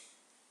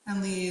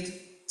and lead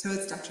to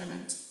its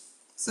detriment.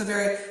 So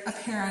very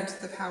apparent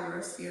the power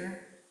of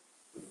fear.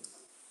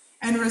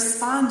 And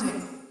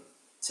responding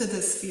to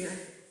this fear,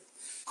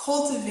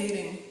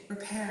 cultivating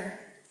repair.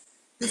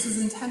 This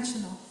is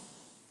intentional.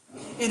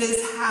 It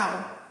is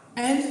how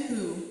and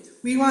who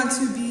we want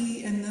to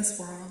be in this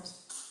world,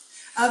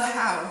 of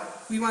how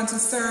we want to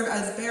serve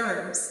as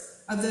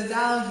bearers of the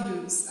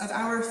values of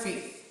our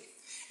faith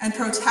and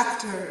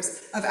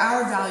protectors of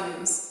our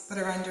values that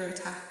are under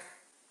attack.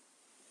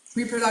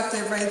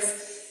 Reproductive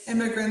rights,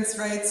 immigrants'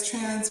 rights,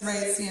 trans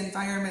rights, the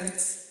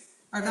environment,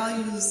 our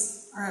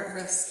values are at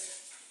risk.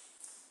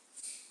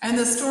 And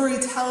the story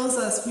tells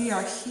us we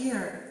are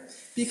here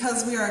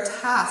because we are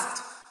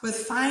tasked with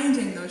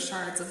finding those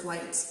shards of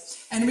light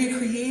and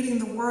recreating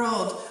the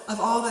world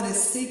of all that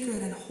is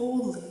sacred and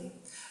holy,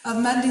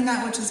 of mending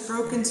that which is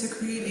broken to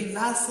create a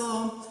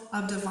vessel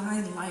of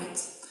divine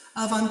light,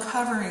 of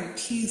uncovering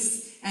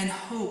peace and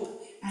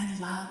hope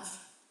and love.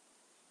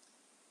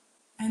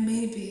 And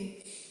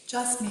maybe,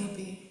 just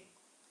maybe,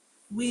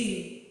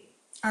 we,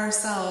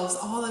 ourselves,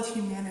 all of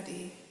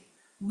humanity,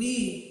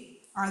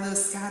 we are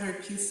those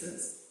scattered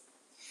pieces.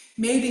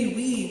 Maybe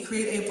we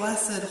create a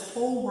blessed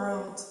whole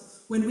world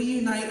when we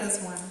unite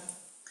as one,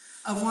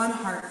 of one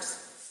heart,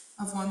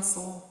 of one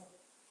soul.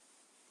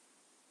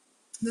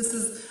 This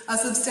is a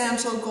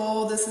substantial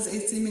goal. This is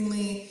a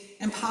seemingly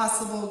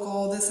impossible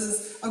goal. This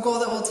is a goal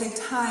that will take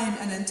time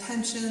and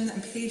intention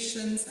and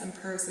patience and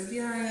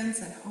perseverance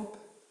and hope.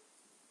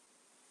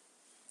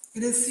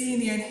 It is seeing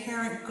the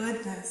inherent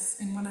goodness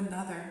in one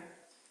another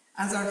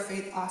as our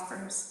faith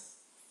offers.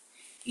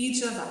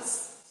 Each of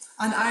us,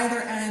 on either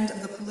end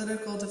of the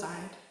political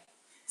divide,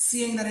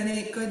 seeing that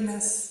innate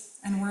goodness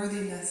and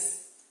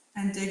worthiness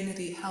and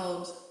dignity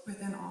held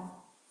within all.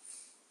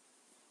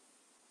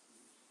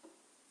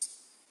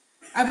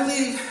 I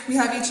believe we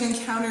have each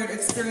encountered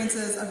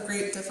experiences of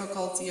great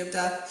difficulty, of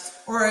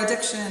death, or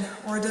addiction,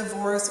 or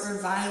divorce,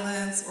 or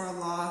violence, or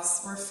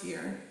loss, or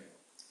fear.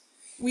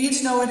 We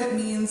each know what it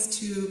means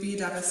to be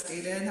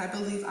devastated. I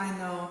believe I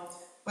know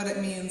what it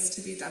means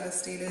to be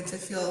devastated, to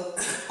feel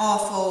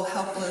awful,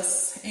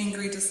 helpless,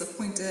 angry,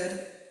 disappointed,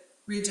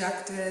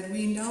 rejected.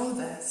 We know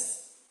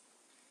this.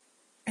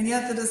 And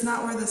yet that is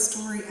not where the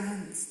story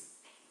ends.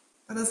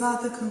 That is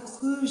not the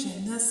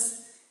conclusion.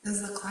 This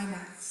is the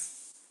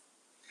climax.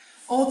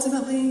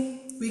 Ultimately,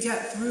 we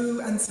get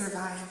through and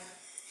survive.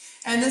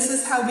 And this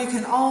is how we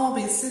can all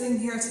be sitting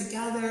here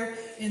together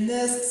in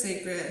this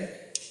sacred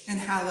and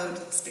hallowed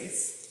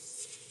space.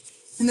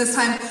 In this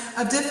time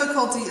of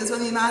difficulty is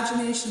when the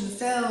imagination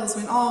fails,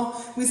 when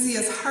all we see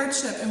is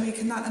hardship and we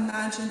cannot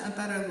imagine a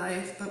better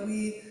life, but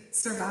we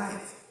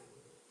survive.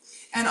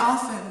 And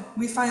often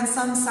we find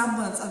some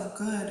semblance of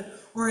good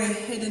or a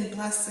hidden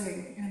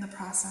blessing in the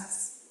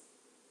process.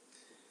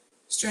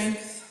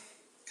 Strength,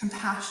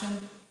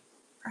 compassion,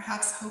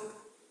 perhaps hope.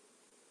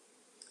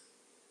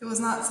 It was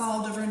not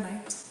solved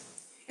overnight.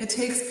 It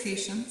takes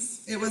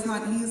patience. It was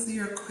not easy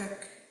or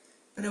quick,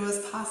 but it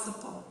was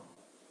possible.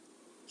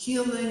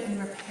 Healing and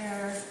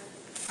repair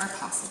are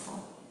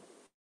possible.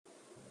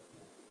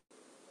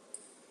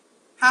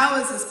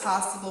 How is this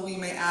possible, we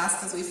may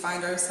ask, as we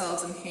find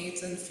ourselves in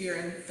hate and fear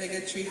and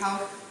bigotry?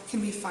 How can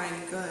we find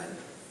good?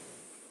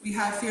 We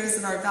have fears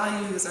of our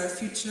values, our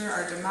future,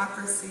 our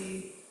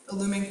democracy, the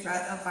looming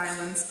threat of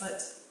violence,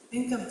 but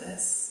think of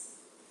this.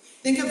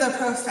 Think of the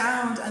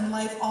profound and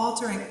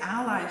life-altering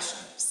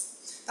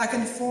allyships that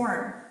can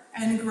form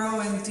and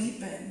grow and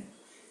deepen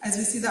as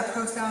we see that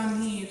profound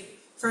need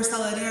for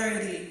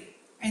solidarity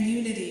and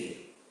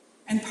unity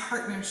and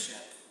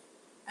partnership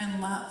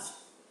and love.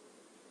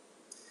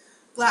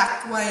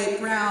 Black, white,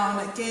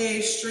 brown,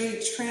 gay,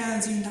 straight,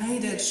 trans,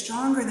 united,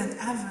 stronger than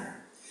ever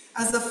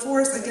as the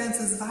force against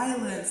this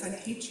violence and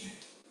hatred.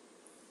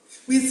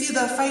 We see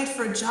the fight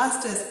for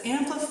justice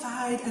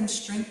amplified and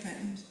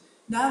strengthened,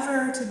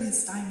 never to be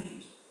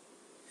stymied.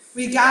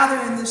 We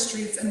gather in the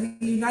streets and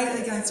we unite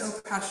against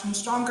oppression,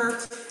 stronger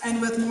and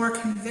with more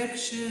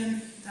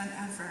conviction than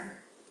ever.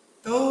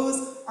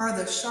 Those are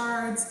the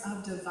shards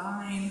of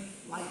divine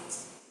light.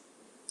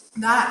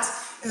 That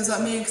is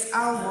what makes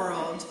our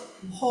world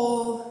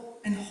whole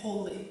and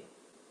holy.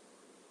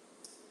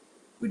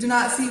 We do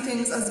not see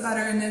things as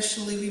better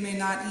initially. We may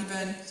not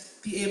even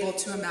be able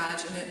to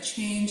imagine it.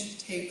 Change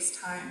takes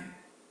time.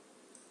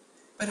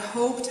 But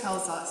hope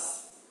tells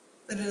us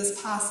that it is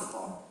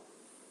possible.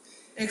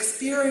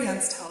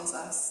 Experience tells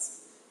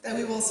us that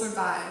we will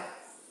survive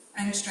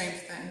and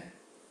strengthen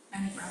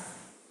and grow.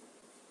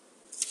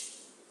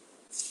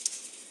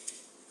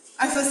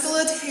 I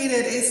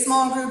facilitated a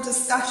small group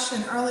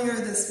discussion earlier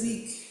this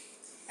week,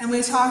 and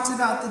we talked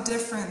about the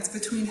difference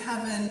between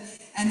heaven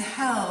and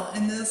hell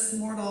in this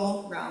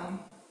mortal realm.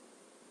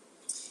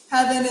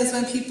 Heaven is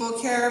when people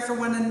care for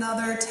one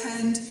another,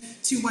 tend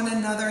to one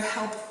another,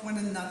 help one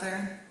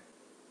another.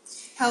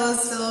 Hell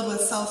is filled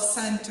with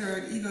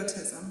self-centered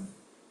egotism.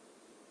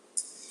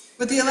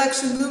 With the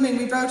election looming,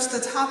 we broached the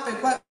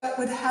topic, what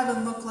would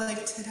heaven look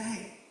like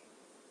today?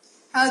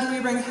 How do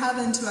we bring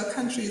heaven to a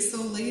country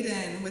so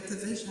laden with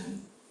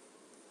division?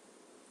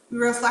 We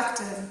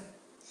reflected.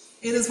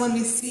 It is when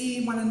we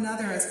see one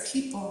another as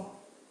people,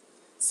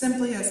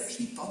 simply as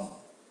people,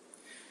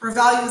 where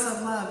values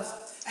of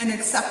love and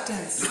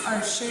acceptance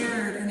are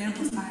shared and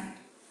amplified.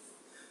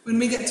 When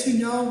we get to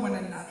know one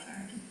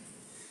another,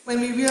 when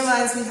we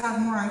realize we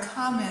have more in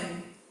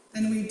common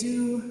than we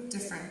do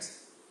different,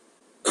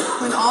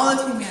 when all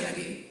of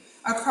humanity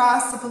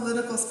across the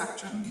political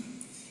spectrum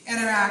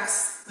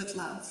interacts with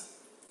love.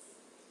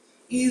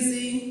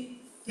 Easy,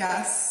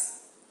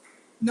 yes.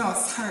 No,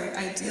 sorry,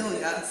 ideal,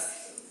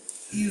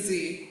 yes.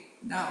 Easy,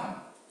 no.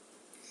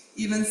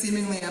 Even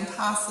seemingly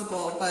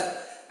impossible,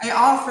 but I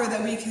offer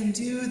that we can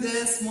do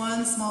this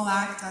one small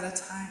act at a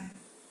time.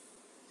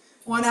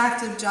 One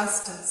act of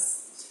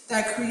justice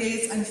that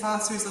creates and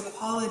fosters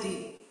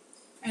equality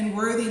and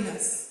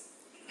worthiness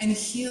and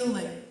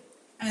healing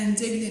and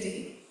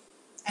dignity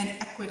and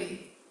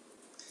equity,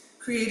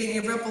 creating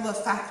a ripple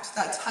effect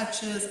that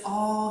touches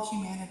all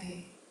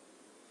humanity.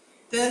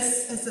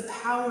 This is the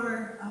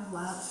power of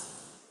love.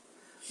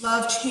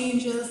 Love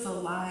changes the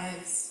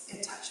lives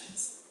it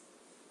touches.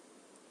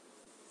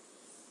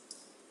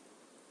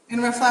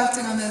 In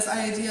reflecting on this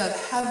idea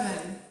of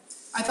heaven,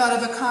 I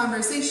thought of a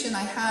conversation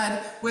I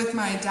had with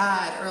my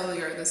dad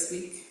earlier this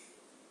week.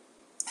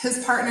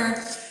 His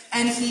partner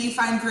and he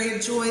find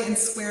great joy in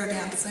square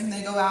dancing.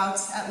 They go out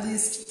at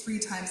least 3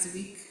 times a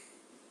week.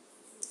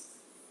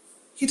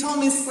 He told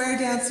me square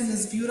dancing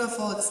is a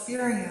beautiful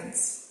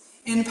experience,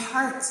 in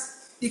part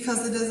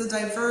because it is a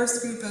diverse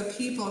group of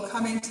people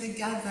coming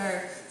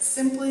together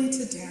simply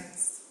to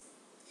dance.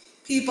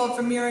 People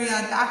from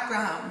myriad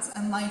backgrounds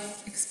and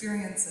life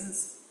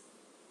experiences.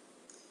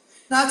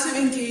 Not to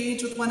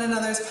engage with one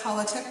another's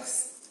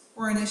politics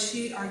or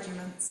initiate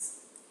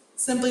arguments,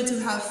 simply to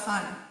have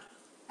fun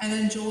and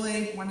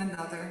enjoy one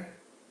another.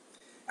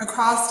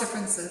 Across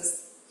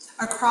differences,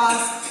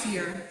 across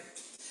fear,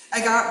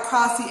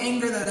 across the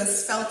anger that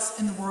is felt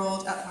in the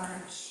world at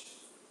large.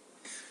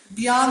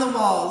 Beyond the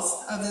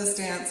walls of this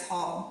dance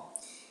hall,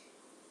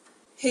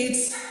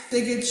 hate,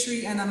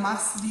 bigotry, and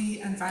animosity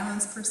and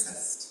violence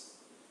persist.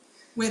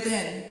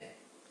 Within,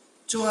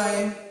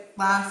 joy,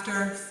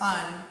 laughter,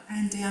 fun,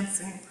 and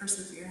dancing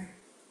persevere.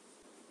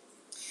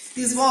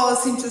 These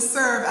walls seem to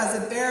serve as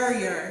a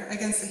barrier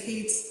against the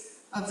hate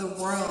of the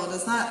world.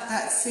 Is not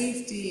that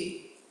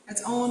safety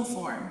its own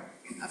form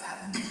of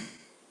heaven?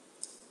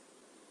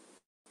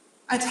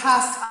 I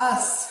task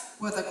us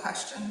with a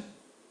question.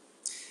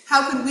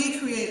 How can we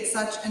create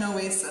such an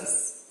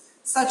oasis,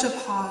 such a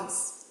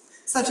pause,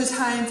 such a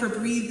time for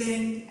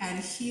breathing and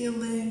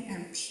healing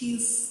and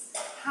peace?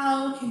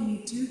 How can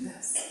we do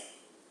this?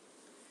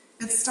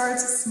 It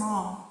starts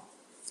small,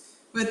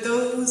 with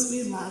those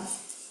we love,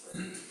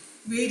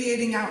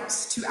 radiating out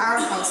to our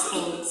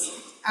households,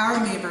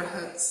 our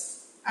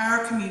neighborhoods,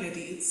 our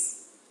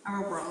communities,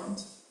 our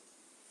world.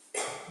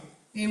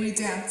 May we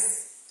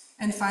dance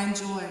and find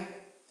joy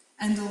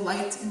and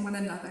delight in one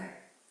another.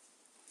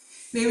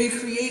 May we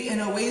create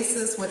an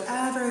oasis,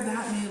 whatever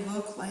that may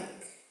look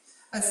like,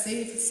 a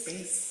safe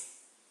space.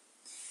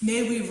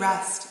 May we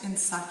rest in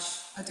such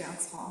a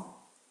dance hall.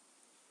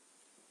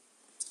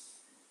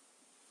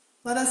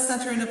 Let us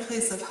center in a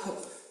place of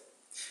hope,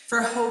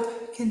 for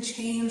hope can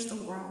change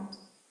the world.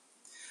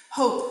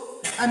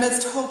 Hope,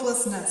 amidst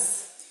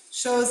hopelessness,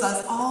 shows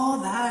us all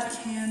that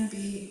can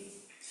be.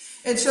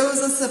 It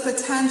shows us the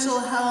potential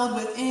held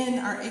within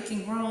our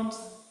aching world.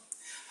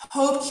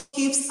 Hope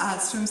keeps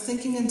us from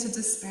sinking into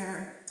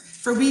despair,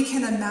 for we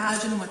can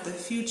imagine what the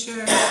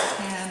future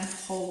can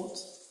hold.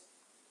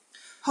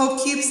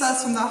 Hope keeps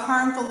us from the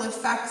harmful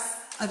effects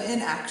of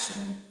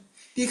inaction,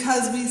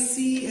 because we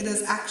see it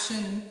as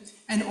action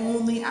and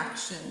only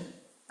action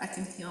that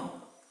can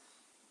heal.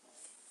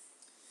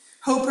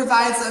 Hope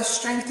provides us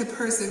strength to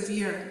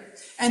persevere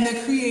and the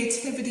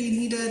creativity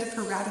needed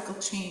for radical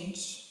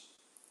change.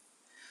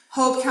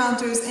 Hope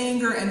counters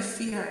anger and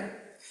fear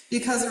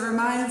because it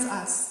reminds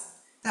us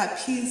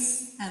that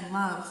peace and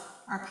love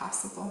are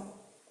possible.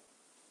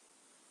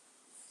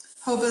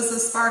 Hope is the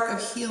spark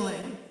of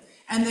healing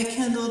and the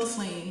kindled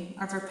flame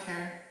of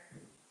repair.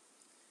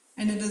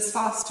 And it is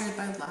fostered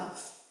by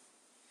love,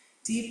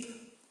 deep,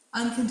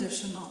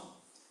 unconditional,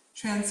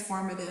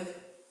 transformative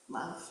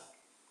love.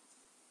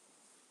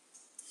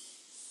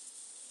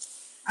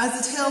 As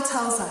the tale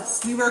tells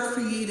us, we were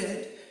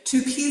created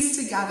to piece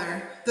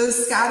together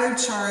those scattered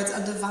shards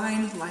of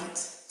divine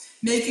light,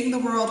 making the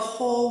world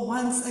whole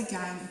once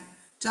again,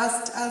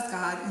 just as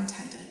God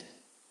intended.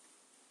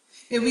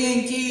 May we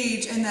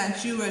engage in that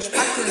Jewish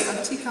practice of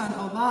tikkun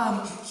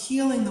olam,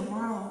 healing the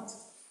world.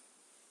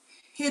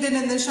 Hidden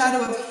in the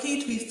shadow of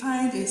hate, we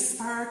find a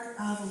spark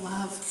of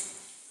love.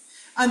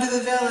 Under the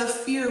veil of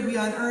fear, we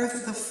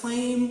unearth the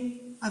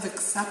flame of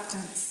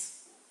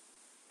acceptance.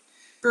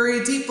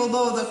 Buried deep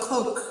below the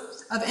cloak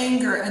of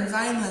anger and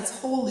violence,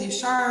 holy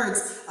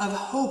shards of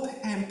hope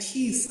and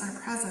peace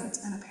are present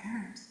and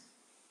apparent.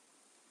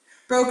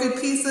 Broken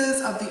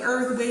pieces of the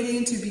earth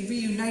waiting to be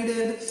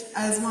reunited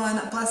as one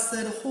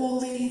blessed,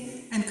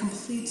 holy, and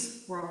complete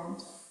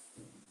world.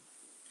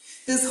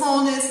 This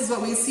wholeness is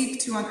what we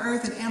seek to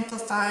unearth and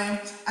amplify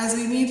as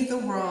we meet the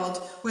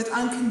world with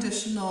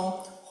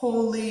unconditional,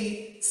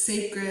 holy,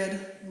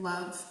 sacred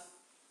love.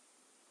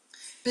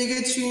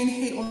 Bigotry and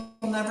hate will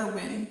never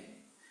win,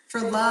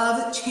 for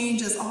love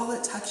changes all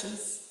it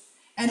touches,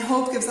 and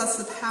hope gives us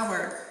the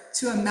power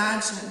to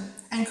imagine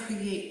and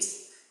create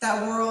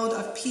that world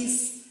of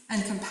peace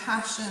and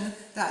compassion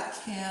that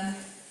can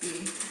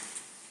be.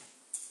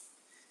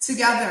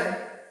 Together,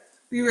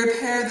 we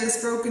repair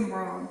this broken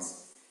world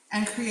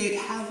and create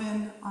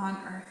heaven on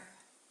earth.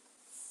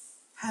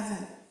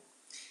 Heaven,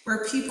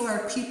 where people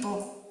are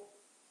people,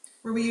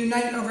 where we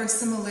unite over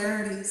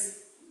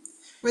similarities,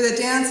 where the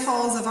dance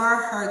halls of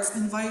our hearts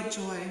invite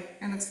joy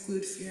and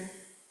exclude fear.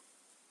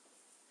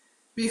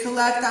 We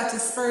collect that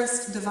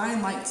dispersed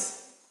divine light,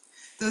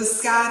 those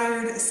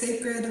scattered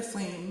sacred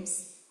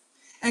flames,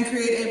 and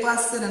create a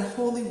blessed and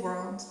holy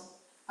world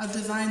of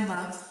divine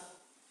love,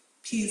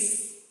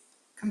 peace,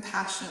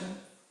 compassion,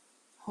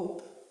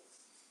 hope,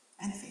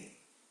 and faith.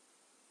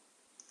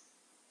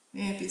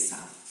 May it be so,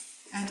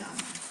 and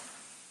amen.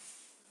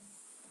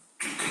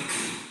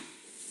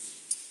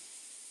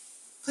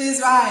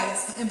 Please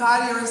rise,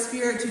 embody your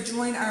spirit to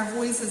join our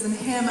voices in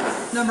hymn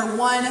number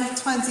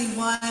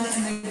 121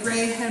 in the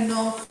gray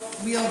hymnal,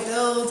 We'll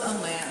Build a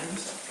Land.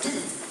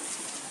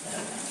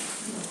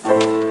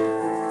 Thank you.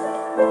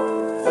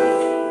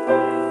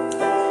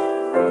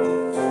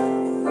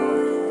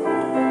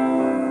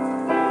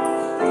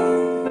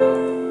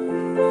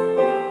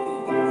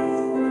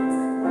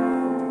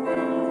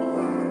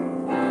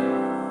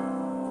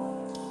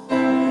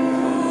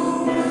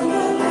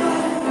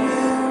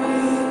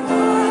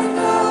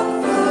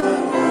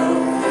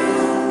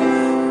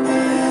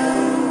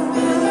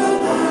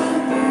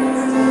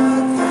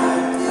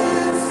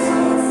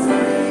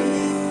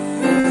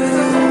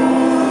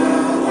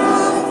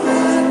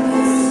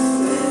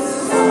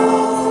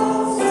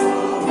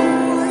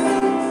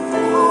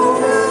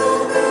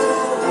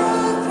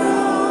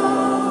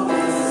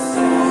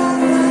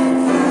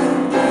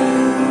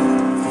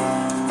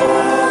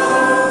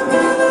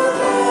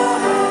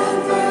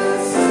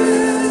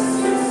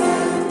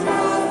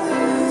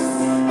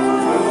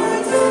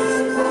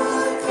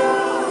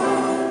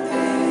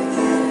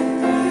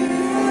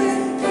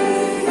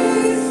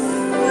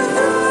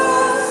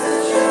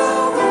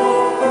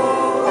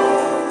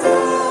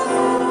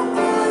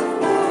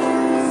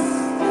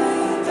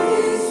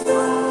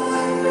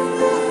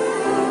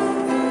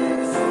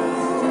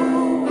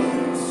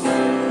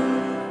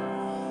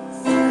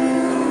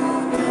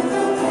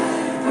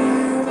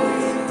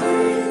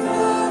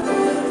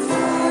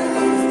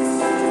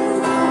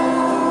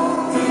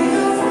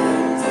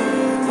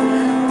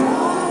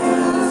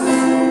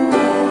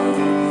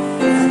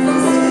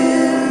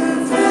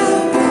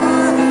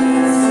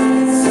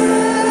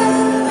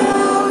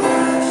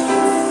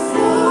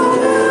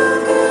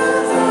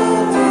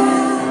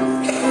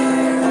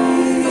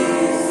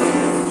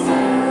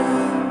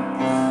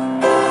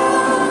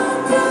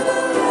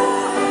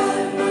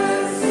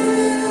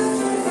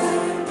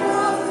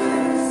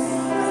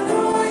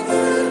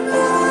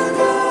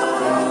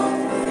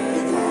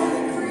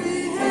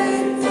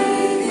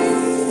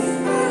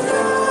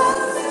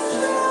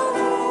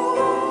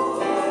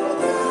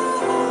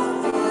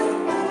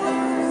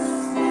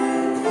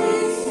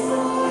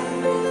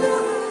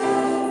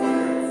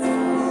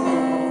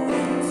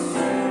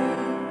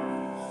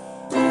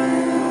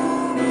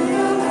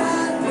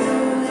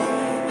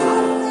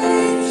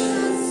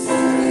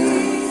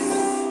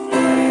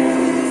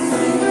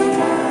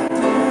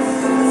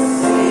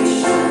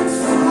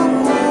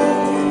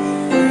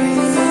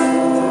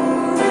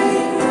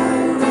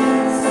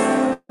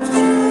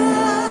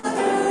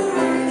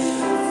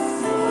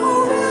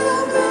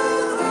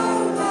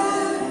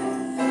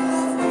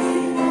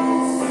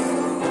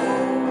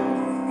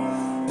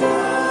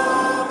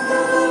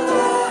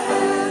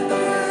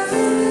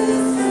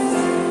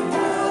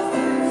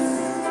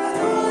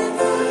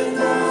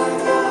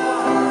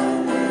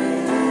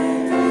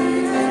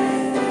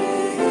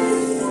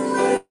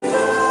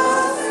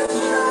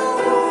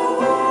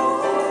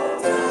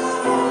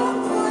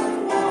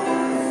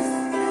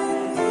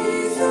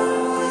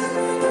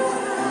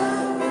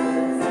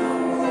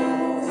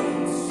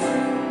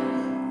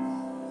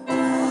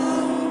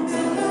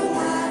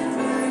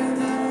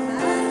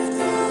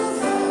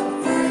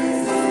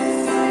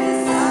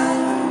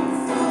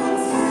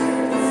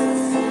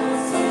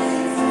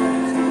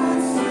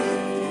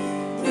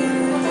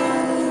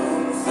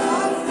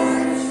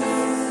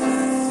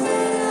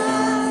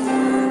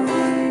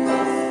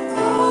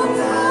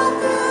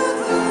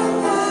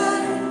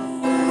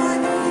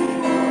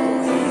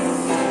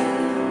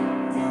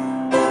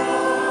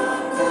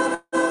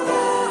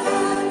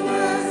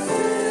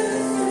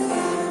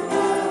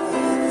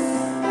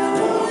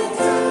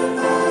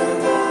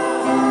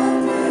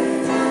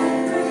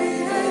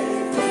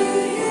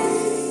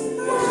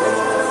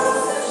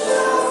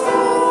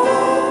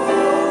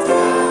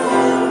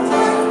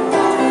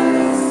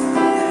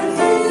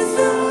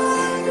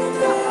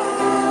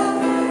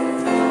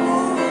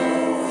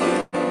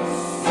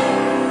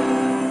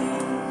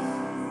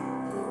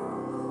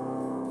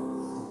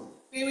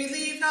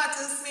 not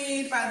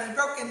dismayed by the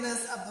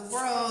brokenness of the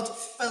world,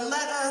 but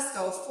let us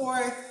go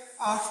forth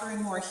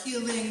offering more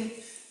healing,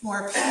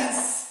 more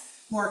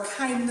peace, more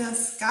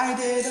kindness,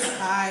 guided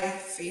by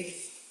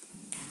faith.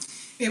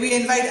 May we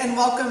invite and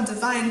welcome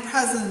divine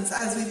presence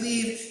as we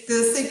leave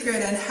this sacred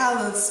and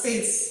hallowed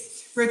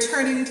space,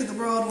 returning to the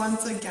world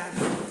once again,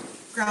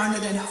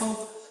 grounded in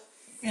hope,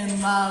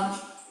 in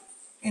love,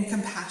 in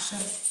compassion,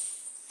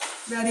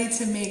 ready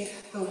to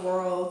make the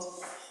world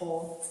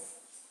whole.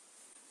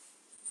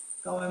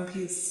 Go in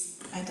peace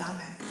and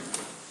amen.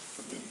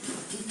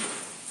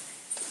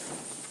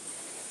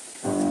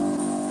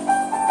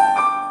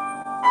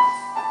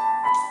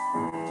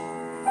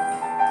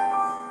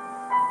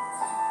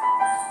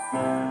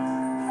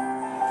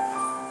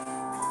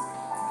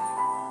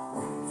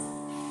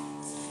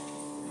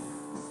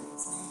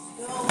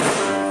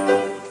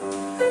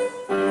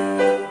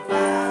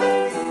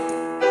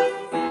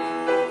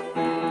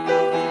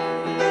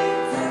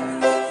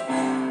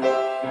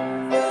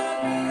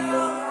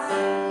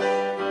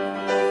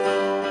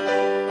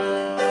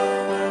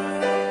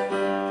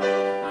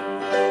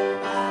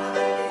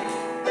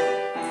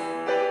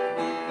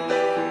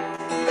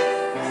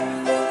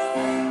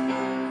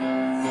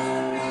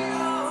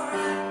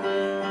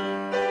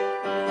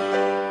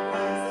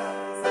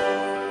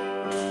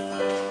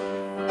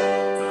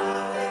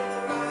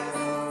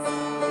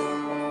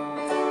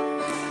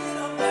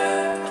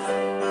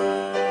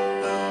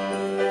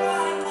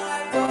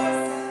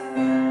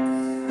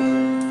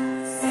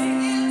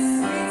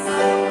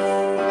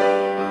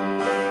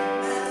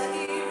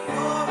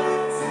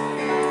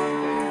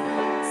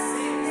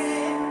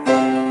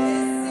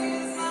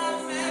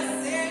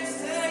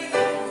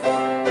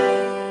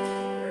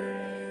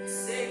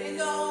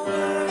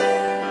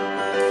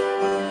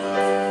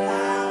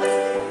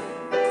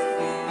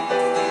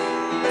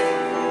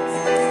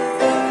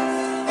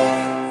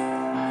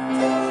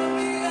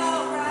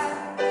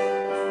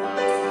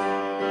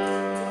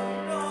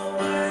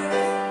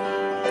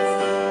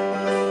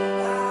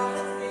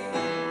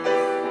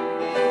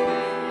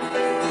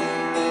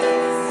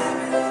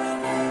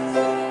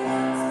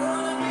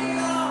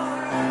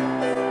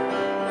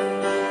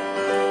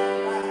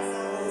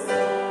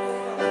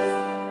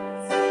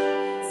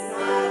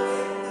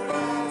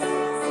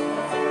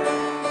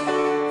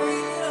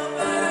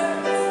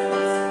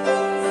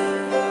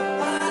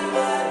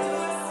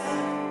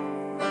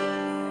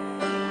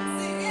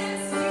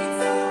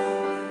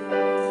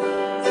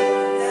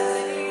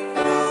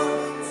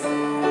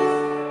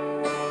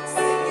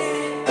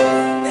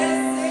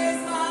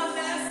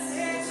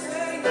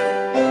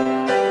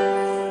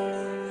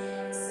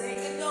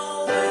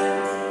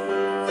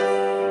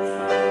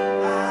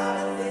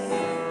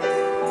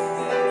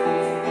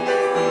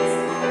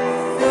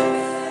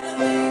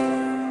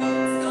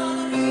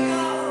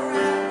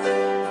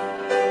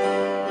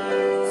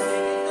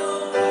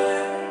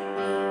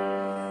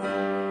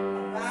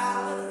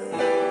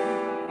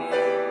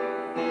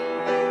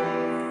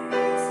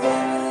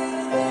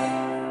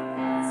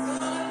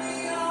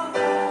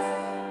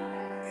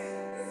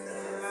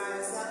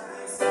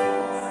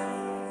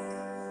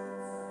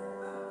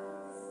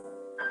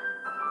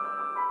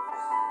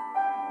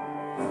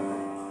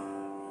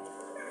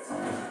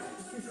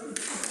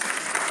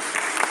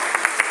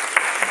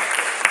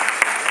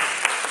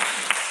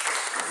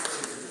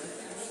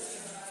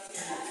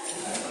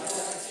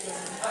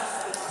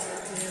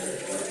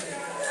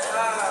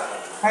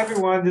 Hi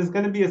everyone, there's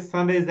going to be a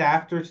Sundays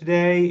after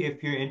today.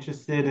 If you're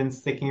interested in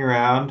sticking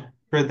around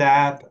for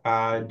that,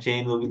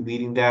 Jane will be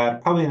leading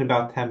that probably in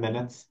about 10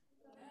 minutes.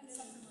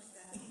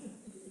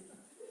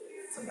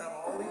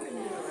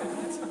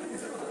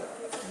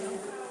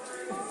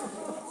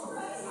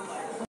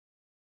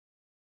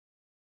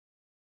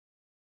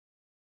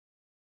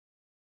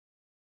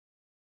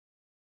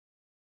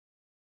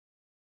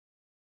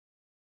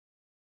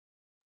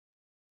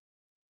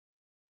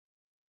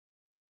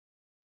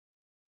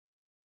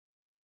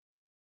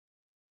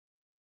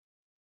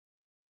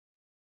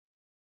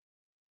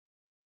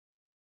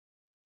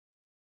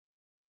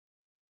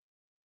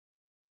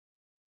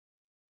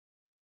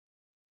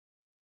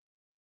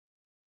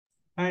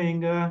 Hi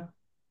Inga.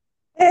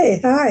 Hey,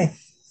 hi.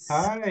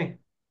 Hi.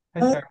 Hi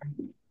Uh,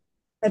 Sharon.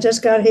 I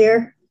just got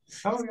here,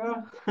 Oh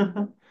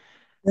yeah.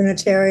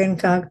 Unitarian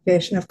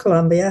Congregation of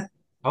Columbia.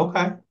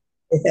 Okay.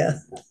 Yeah.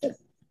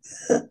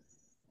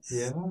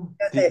 Yeah.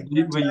 They-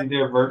 Were you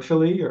there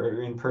virtually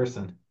or in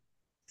person?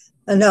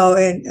 no,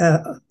 in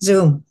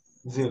Zoom.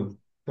 Zoom.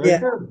 Very Yeah,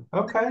 good.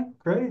 Okay,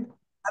 great.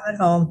 I'm at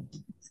home.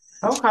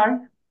 Okay.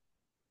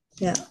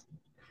 Yeah.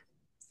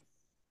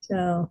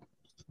 So,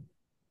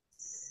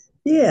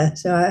 yeah,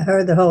 so I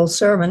heard the whole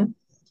sermon.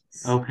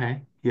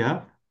 Okay.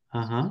 Yeah.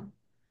 Uh-huh.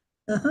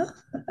 Uh-huh.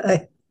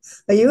 I,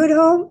 are you at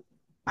home?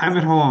 I'm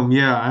at home.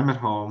 Yeah, I'm at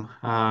home.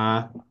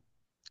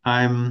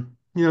 I'm,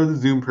 the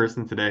Zoom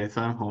person today,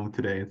 so I'm home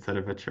today instead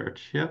of at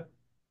church. Yep.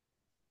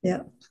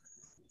 Yeah.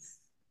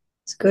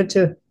 It's good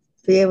to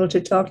be able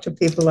to talk to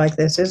people like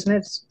this, isn't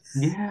it?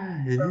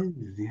 Yeah, it is.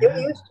 You're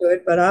Yeah. used to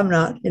it, but I'm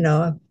not.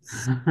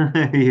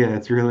 Yeah,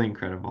 it's really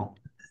incredible.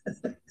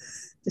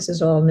 This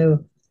is all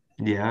new.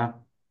 Yeah.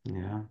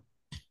 Yeah.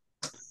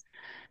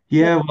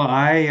 Yeah, well,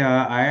 I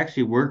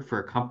actually work for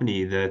a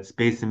company that's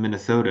based in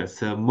Minnesota,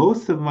 so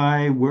most of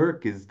my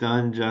work is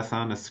done just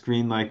on a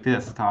screen like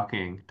this,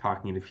 talking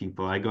to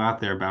people. I go out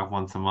there about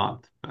once a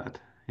month, but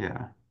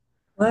yeah.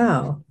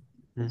 Wow,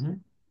 Hmm.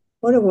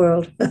 what a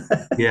world.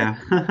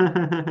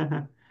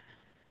 Yeah.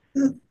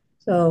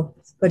 So,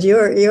 but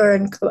you're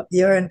in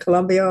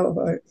Columbia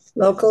or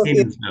local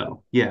here?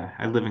 Catonsville. Yeah,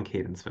 I live in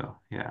Catonsville.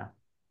 Yeah.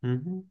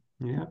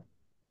 Yeah.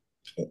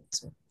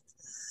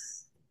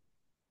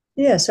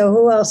 Yeah, so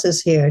who else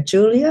is here?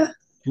 Julia?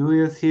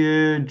 Julia's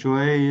here.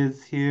 Joy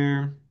is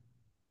here.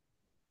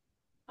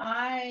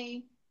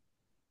 I, Oh.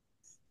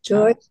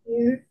 Joy's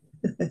here?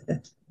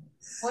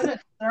 what a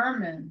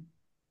sermon.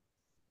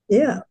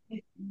 Yeah.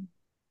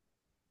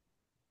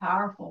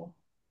 Powerful.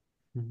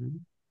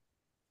 Mhm.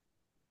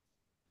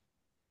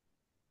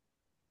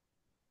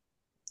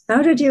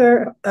 How did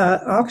your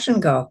auction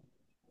go?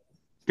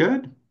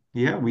 Good.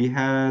 Yeah, we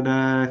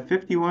had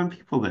 51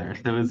 people there,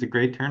 so it was a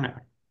great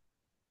turnout.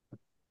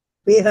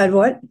 We had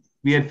what?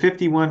 We had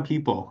 51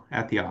 people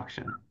at the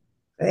auction.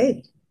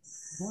 Great.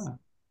 Yeah.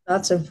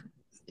 Lots of,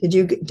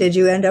 did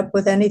you end up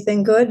with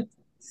anything good?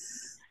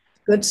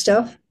 Good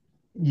stuff?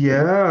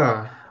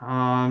 Yeah.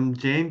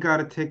 Jane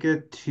got a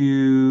ticket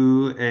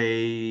to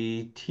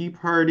a tea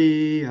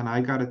party, and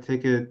I got a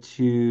ticket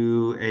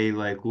to a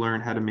like learn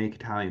how to make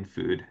Italian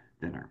food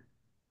dinner.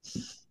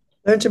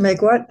 Learn to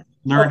make what?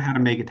 Learn Oh, how to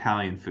make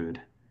Italian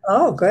food.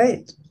 oh,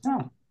 great.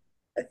 Oh.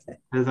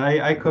 Because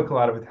I cook a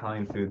lot of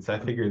Italian food, so I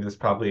figured there's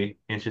probably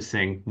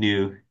interesting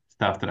new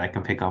stuff that I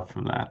can pick up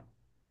from that.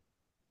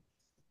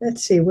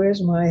 Let's see,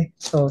 where's my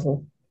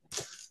total?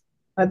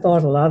 I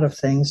bought a lot of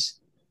things,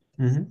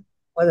 Hmm.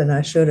 more than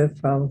I should have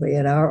probably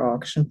at our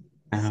auction.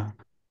 Oh,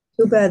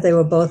 Too bad they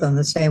were both on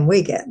the same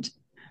weekend.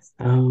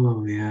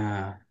 oh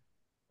yeah.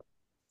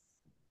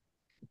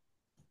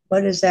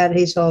 What is that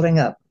he's holding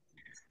up?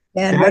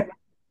 And Dan, what?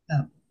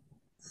 Oh,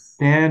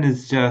 Dan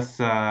is just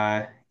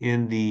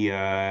in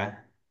the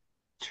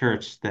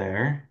church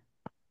there.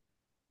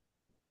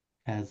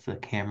 Has the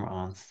camera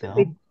on should be still.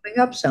 holding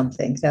up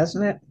something,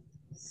 doesn't it?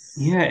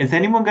 Yeah, is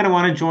anyone gonna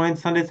want to join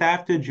Sundays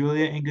after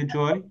Julia and Good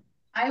Joy?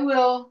 I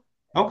will.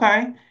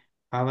 Okay.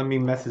 Let me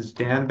message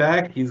Dan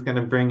back. He's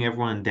gonna bring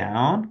everyone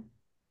down.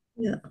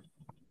 Yeah.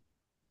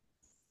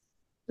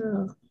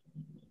 Oh,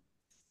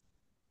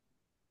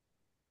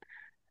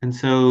 And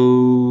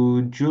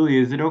so,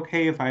 Julia, is it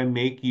okay if I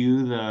make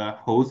you the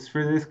host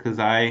for this? Because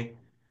I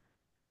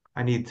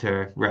need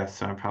to rest,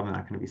 so I'm probably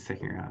not gonna be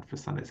sticking around for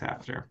Sundays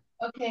after.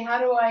 Okay, how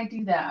do I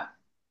do that?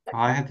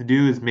 All I have to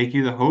do is make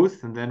you the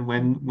host, and then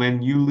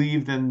when you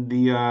leave, then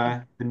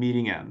the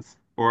meeting ends.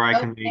 Or I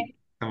can make Okay,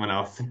 someone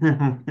else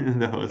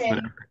the host, okay.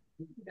 whatever.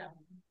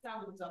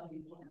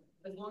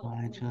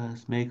 I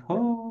just make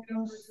host.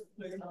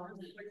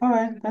 All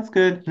right, that's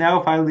good.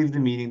 Now if I leave the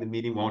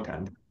meeting won't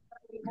end.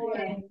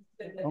 Okay.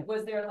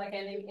 Was there like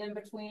any in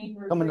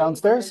between? Coming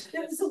downstairs?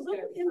 There was a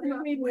little in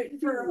between waiting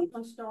for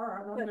a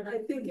star. But I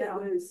think it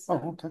was.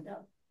 Oh, okay.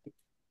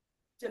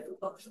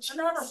 Difficult.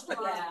 Not a star.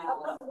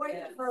 I'm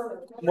waiting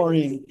for.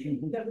 Maureen.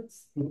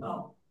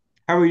 Oh.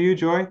 How are you,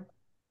 Joy?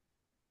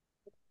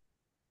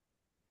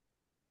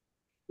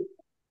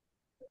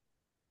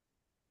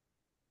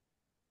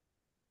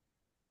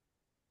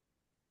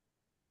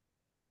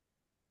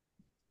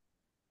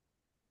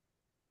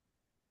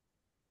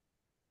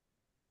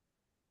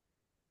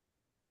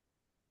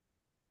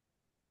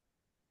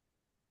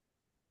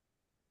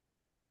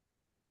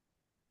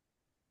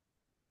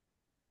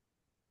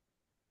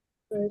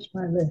 where's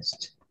my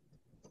list?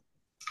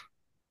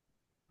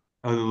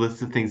 Oh, the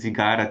list of things you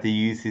got at the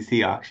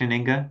UCC auction,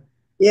 Inga?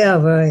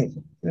 Yeah, right,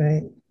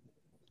 right.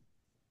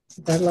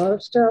 Got a lot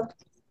of stuff,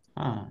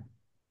 Oh.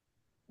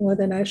 more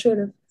than I should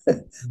have.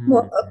 Hmm.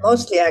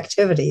 Mostly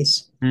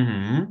activities.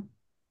 Hmm.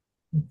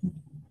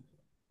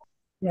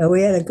 Yeah,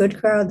 we had a good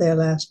crowd there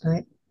last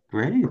night.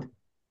 Great.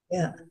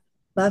 Yeah,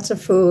 lots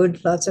of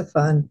food, lots of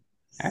fun.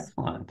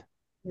 Excellent.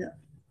 Yeah.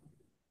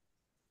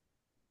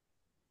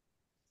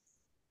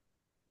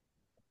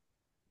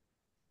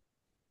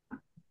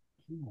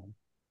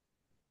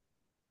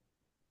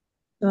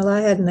 Well,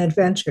 I had an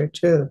adventure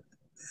too.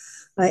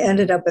 I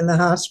ended up in the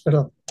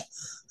hospital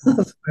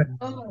Oh. for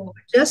Oh,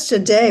 just a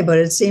day, but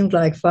it seemed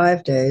like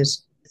 5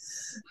 days.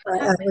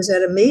 I was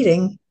at a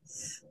meeting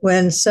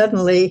when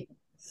suddenly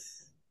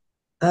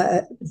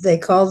they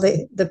called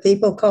the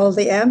people called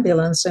the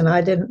ambulance, and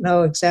I didn't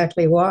know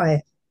exactly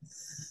why.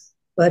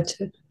 But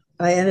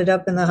I ended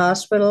up in the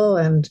hospital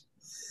and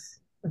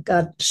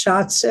got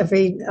shots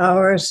every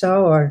hour or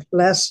so, or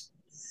less,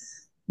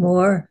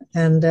 more.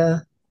 And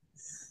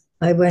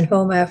I went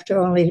home after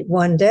only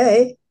one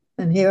day,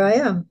 and here I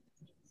am.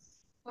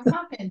 what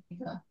happened,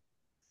 Nika?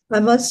 I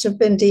must have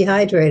been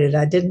dehydrated.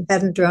 I didn't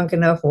hadn't drunk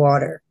enough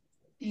water.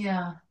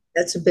 Yeah.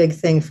 That's a big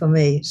thing for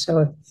me.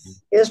 So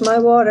here's my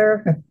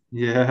water. Have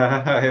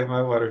Yeah, I have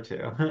my water too.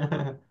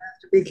 to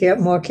be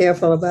more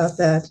careful about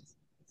that.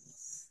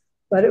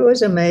 But it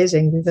was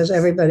amazing because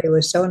everybody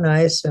was so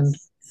nice, and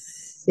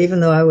even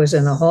though I was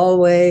in the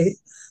hallway,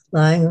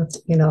 lying,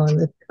 you know, on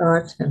the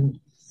cot, and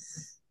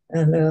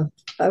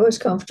I was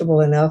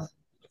comfortable enough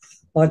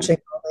watching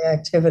all the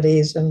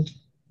activities, and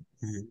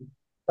Mhm.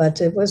 but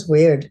it was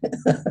weird.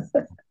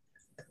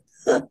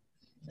 Sort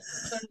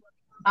of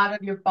out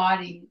of your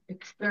body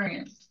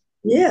experience.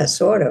 Yeah,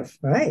 sort of,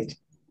 right.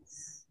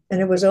 And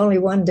it was only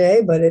one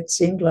day, but it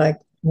seemed like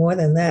more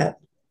than that.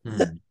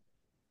 Mhm.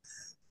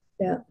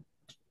 Yeah.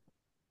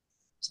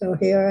 So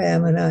here I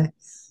am, and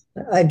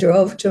I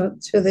drove to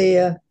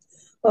the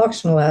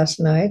auction last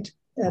night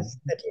at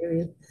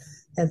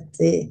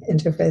the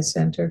Interfaith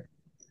Center.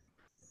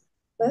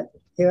 But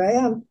here I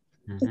am,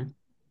 Mhm.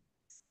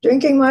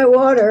 drinking my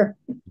water.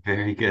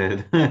 Very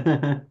good.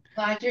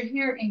 Glad you're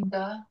here,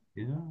 Inga.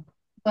 Yeah.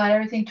 Glad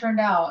everything turned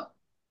out.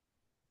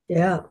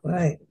 Yeah,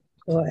 right.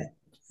 Boy.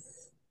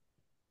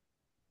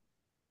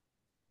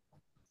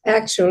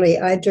 Actually,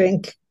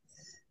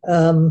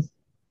 um,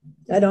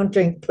 I don't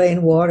drink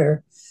plain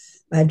water.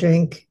 I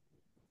drink,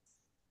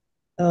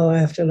 oh, I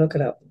have to look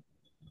it up.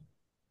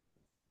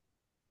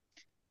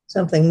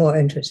 Something more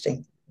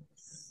interesting.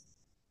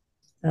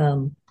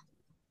 Um,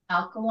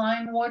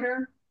 Alkaline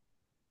water.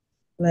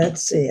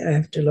 let's see, I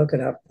have to look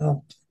it up.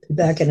 I'll be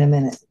back in a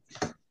minute.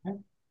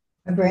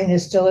 My brain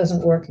still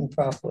isn't working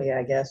properly,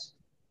 I guess.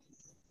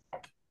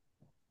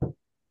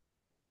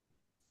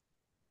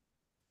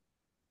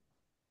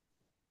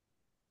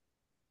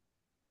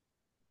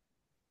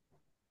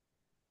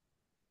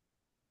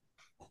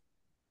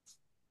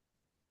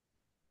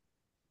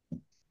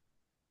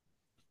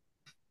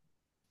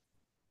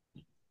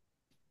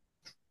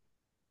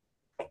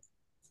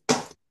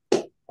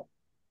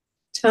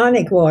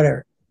 Tonic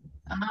water,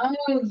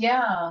 Oh,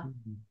 yeah.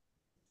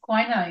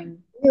 Quinine.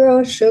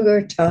 zero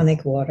sugar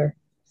tonic water.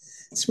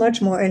 It's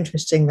much more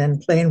interesting than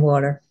plain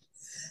water.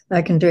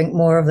 I can drink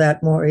more of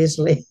that more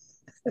easily.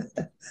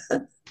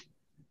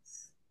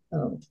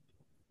 Oh,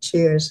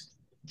 cheers.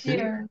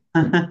 Cheers.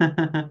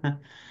 Cheers.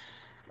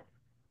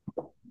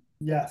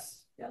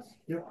 Yes. Yes.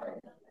 Yep.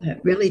 It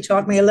really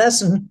taught me a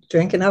lesson.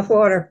 Drink enough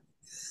water.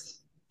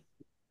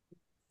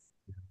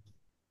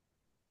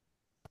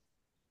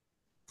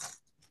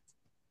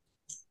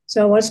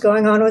 So, what's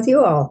going on with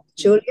you all?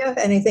 Julia,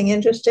 anything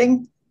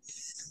interesting?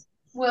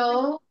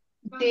 Well,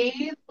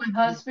 Dave, my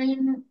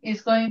husband,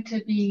 is going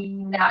to be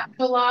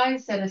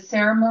naturalized at a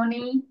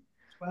ceremony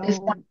this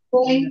 12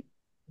 Wednesday.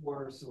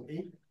 or so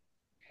 8.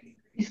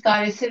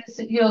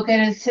 He'll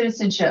get his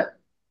citizenship.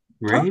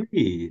 Oh,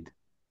 Great.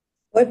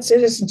 what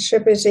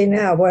citizenship is he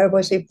now? Where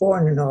was he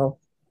born and all?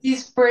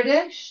 He's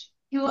British.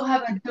 He will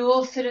have a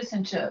dual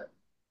citizenship.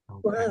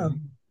 Wow. Okay.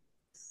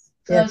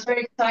 So Yeah. that's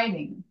very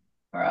exciting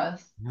for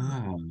us.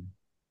 Yeah.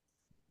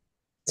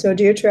 So,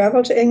 do you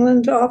travel to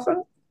England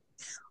often?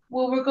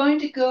 Well, we're going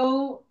to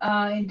go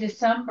in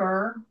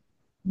December.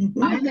 I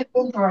Mm-hmm. haven't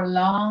been for a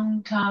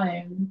long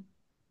time.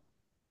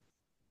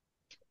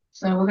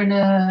 So we're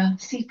gonna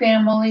see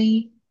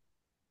family,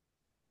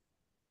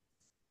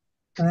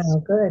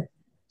 Wow, good.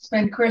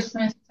 spend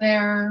Christmas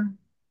there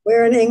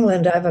Where in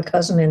England? I have a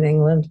cousin in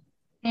England.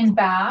 in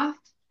Bath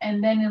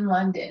and then in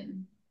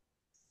London.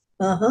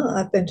 Uh-huh.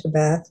 I've been to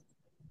Bath,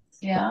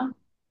 Yeah.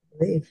 I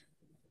believe.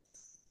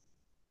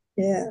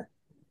 Yeah.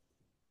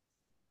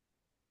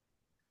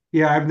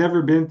 Yeah, I've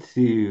never been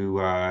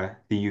to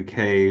the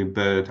UK,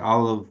 but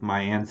all of my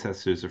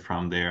ancestors are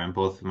from there on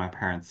both of my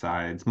parents'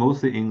 sides.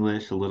 Mostly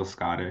English, a little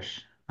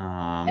Scottish.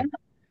 But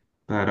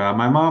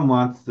my mom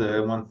wants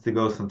to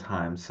go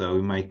sometime, so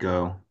we might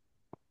go.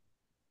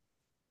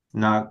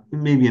 Not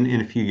maybe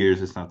in a few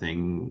years or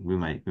something. We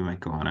might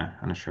go on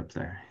a trip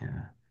there.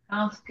 Yeah.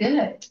 Sounds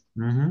good.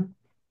 Hmm.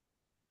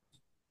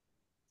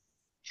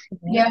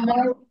 Yeah,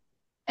 my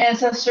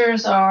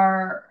ancestors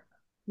are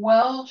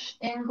Welsh,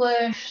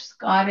 English,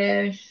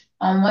 Scottish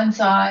on one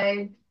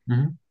side,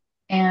 Hmm.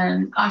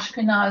 and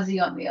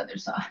Ashkenazi on the other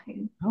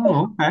side.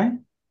 Oh, okay.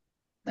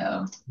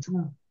 So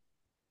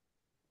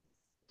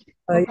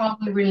we're Uh,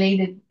 probably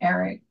related,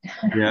 Eric.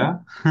 Yeah.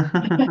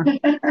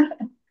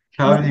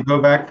 Tell him you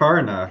go back far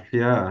enough.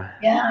 Yeah.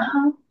 Yeah.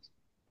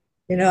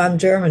 I'm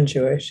German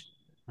Jewish.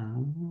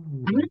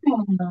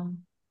 Oh,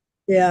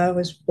 Yeah, I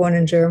was born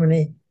in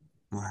Germany.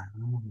 wow.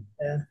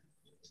 Uh,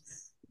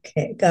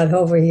 got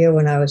over here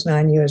when I was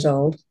 9 years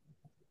old,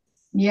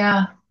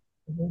 Yeah.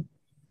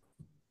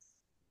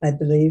 I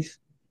believe.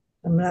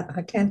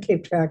 I can't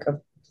keep track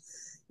of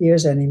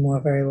years anymore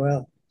very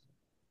well.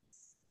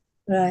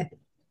 But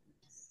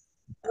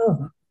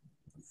oh,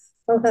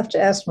 I'll have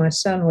to ask my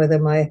son whether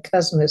my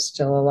cousin is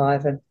still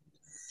alive in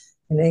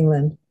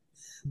England.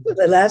 Well,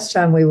 the last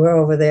time we were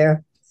over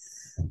there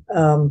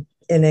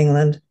in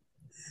England,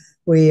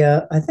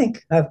 I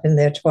think I've been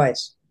there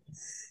twice.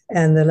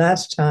 And the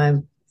last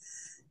time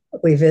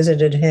we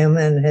visited him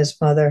and his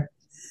mother,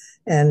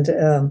 and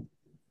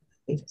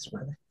his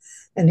mother,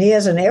 and he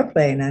has an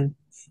airplane, and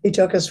he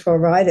took us for a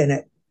ride in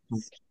it.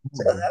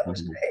 So that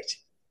was great.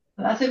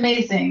 That's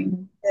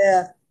amazing.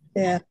 Yeah,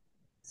 yeah.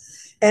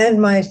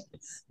 And my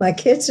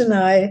kids and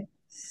I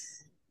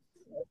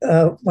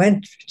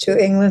went to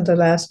England the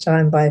last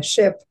time by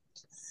ship,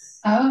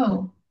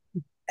 Oh,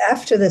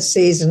 after the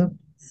season.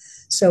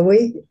 So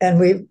we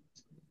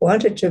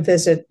wanted to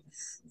visit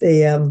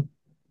the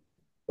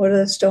what are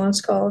the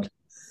stones called?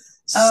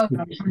 Oh,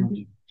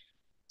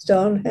 Stonehenge.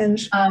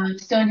 Stonehenge.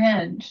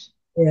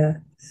 Yeah.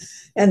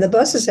 And the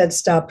buses had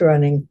stopped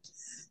running.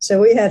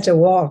 So we had to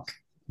walk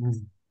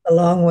Mm. a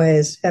long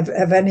ways. Have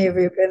any of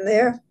you been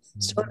there?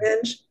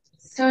 Stonehenge?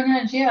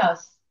 Stonehenge,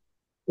 yes.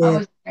 I Yeah,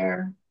 was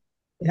there.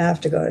 you have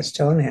to go to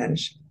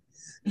Stonehenge.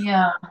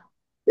 Yeah.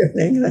 You're in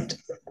England.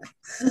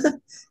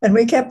 And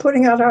we kept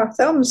putting out our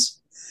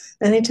thumbs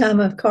anytime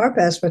a car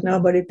passed, but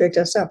nobody picked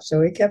us up. So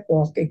we kept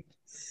walking.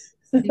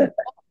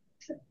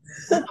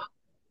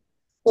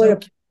 What So a,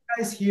 can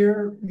you guys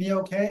hear me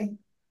okay?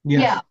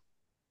 Yes. Yeah.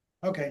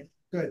 Okay,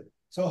 good.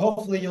 So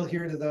hopefully you'll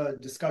hear to the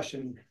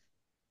discussion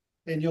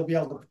and you'll be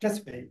able to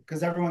participate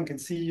because everyone can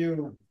see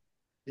you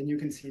and you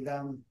can see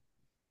them.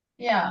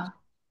 Yeah.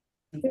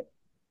 All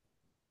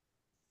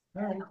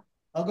right,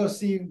 I'll go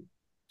see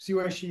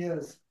where she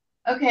is.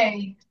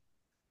 Okay.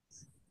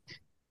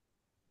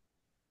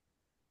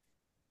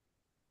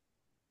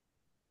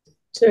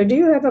 so do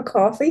you have a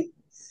coffee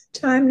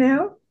time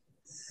now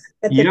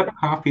at the Yep,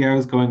 coffee hour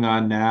is going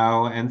on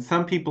now, and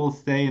some people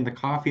stay in the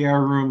coffee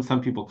hour room, some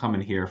people come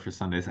in here for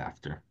Sundays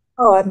after.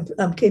 Oh,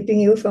 I'm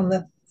keeping you from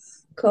the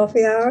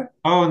coffee hour.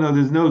 Oh no,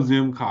 there's no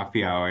Zoom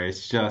coffee hour.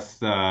 It's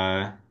just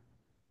in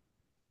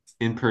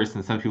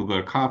person. Some people go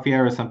to coffee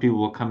hour, some people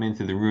will come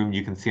into the room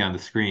you can see on the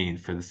screen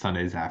for the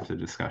Sundays after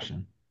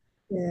discussion.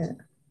 Yeah.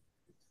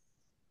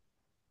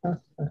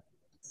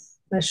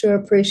 I sure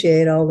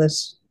appreciate all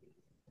this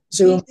Me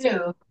Zoom,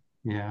 too.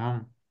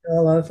 Yeah.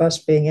 all of us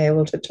being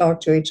able to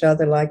talk to each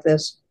other like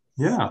this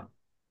Yeah.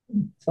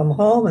 from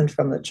home and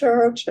from the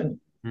church. And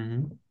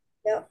Hmm.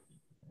 yeah,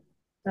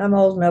 I'm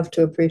old enough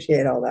to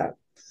appreciate all that.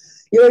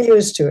 You're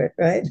used to it,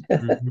 right?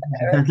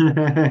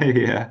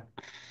 Yeah.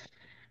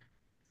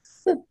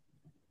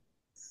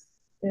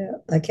 Yeah,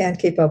 I can't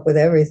keep up with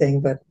everything,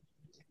 but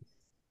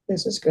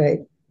this is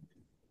great.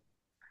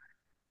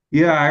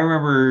 Yeah, I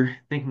remember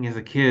thinking as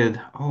a kid,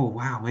 oh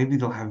wow, maybe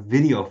they'll have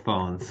video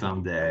phones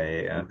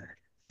someday. And it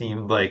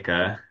seemed like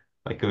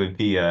it would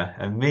be a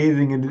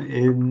amazing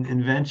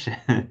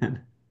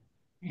invention.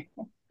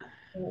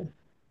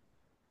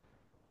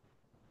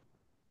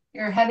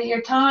 You're ahead of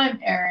your time,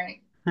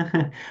 Eric.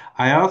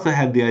 I also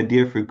had the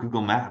idea for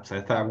Google Maps.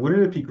 I thought,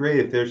 wouldn't it be great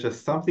if there's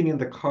just something in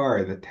the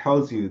car that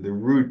tells you the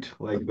route,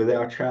 like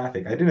without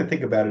traffic? I didn't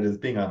think about it as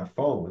being on a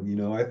phone,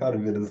 I thought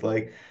of it as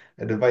like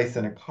a device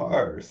in a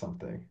car or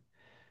something.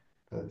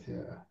 But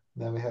yeah,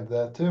 now we have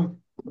that too.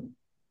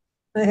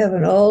 I have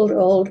an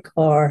old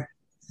car.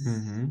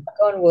 Hmm.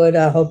 Knock on wood,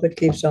 I hope it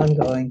keeps on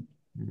going.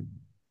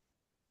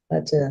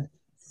 But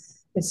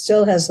it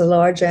still has the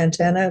large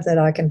antenna that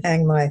I can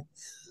hang my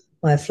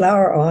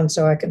flower on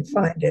so I can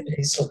find it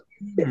easily.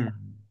 Hmm.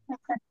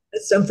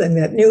 It's something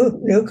that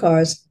new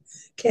cars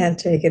can't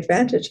take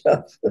advantage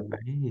of.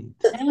 Right.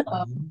 Hello.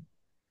 Mhm.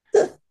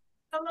 Mhm.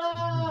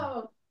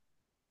 Hello.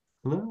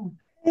 Hello.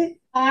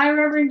 Hi,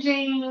 Reverend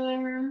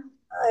Jane.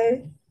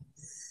 I,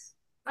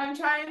 I'm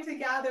trying to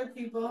gather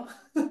people.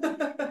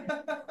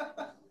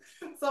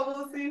 So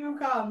we'll see who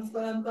comes,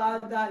 but I'm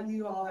glad that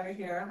you all are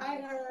here. Hi,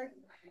 Eric.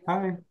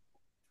 Hi.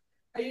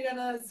 Are you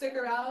gonna stick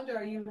around or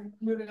are you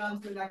moving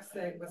on to the next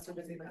thing, Mr.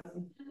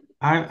 Busyman?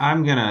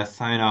 I'm gonna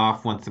sign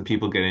off once some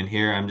people get in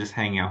here. I'm just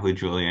hanging out with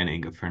Julia and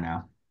Inga for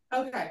now.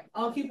 Okay,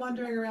 I'll keep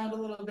wandering around a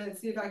little bit,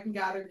 see if I can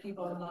gather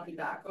people, and I'll be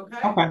back, okay?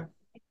 Okay.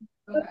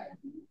 Okay.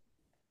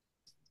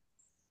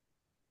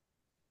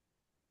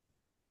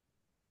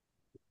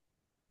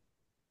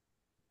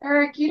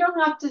 Eric, you don't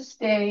have to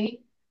stay.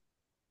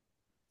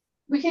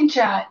 We can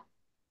chat.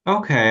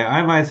 Okay,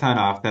 I might sign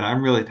off then.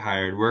 I'm really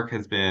tired. Work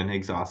has been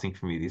exhausting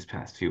for me these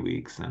past few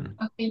weeks and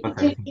Okay, you plus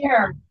take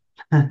everything.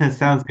 care.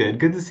 Sounds good.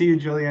 Good to see you,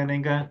 Julia and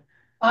Inga.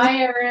 Bye,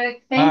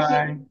 Eric. Thank you.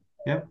 Bye.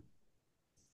 Yep.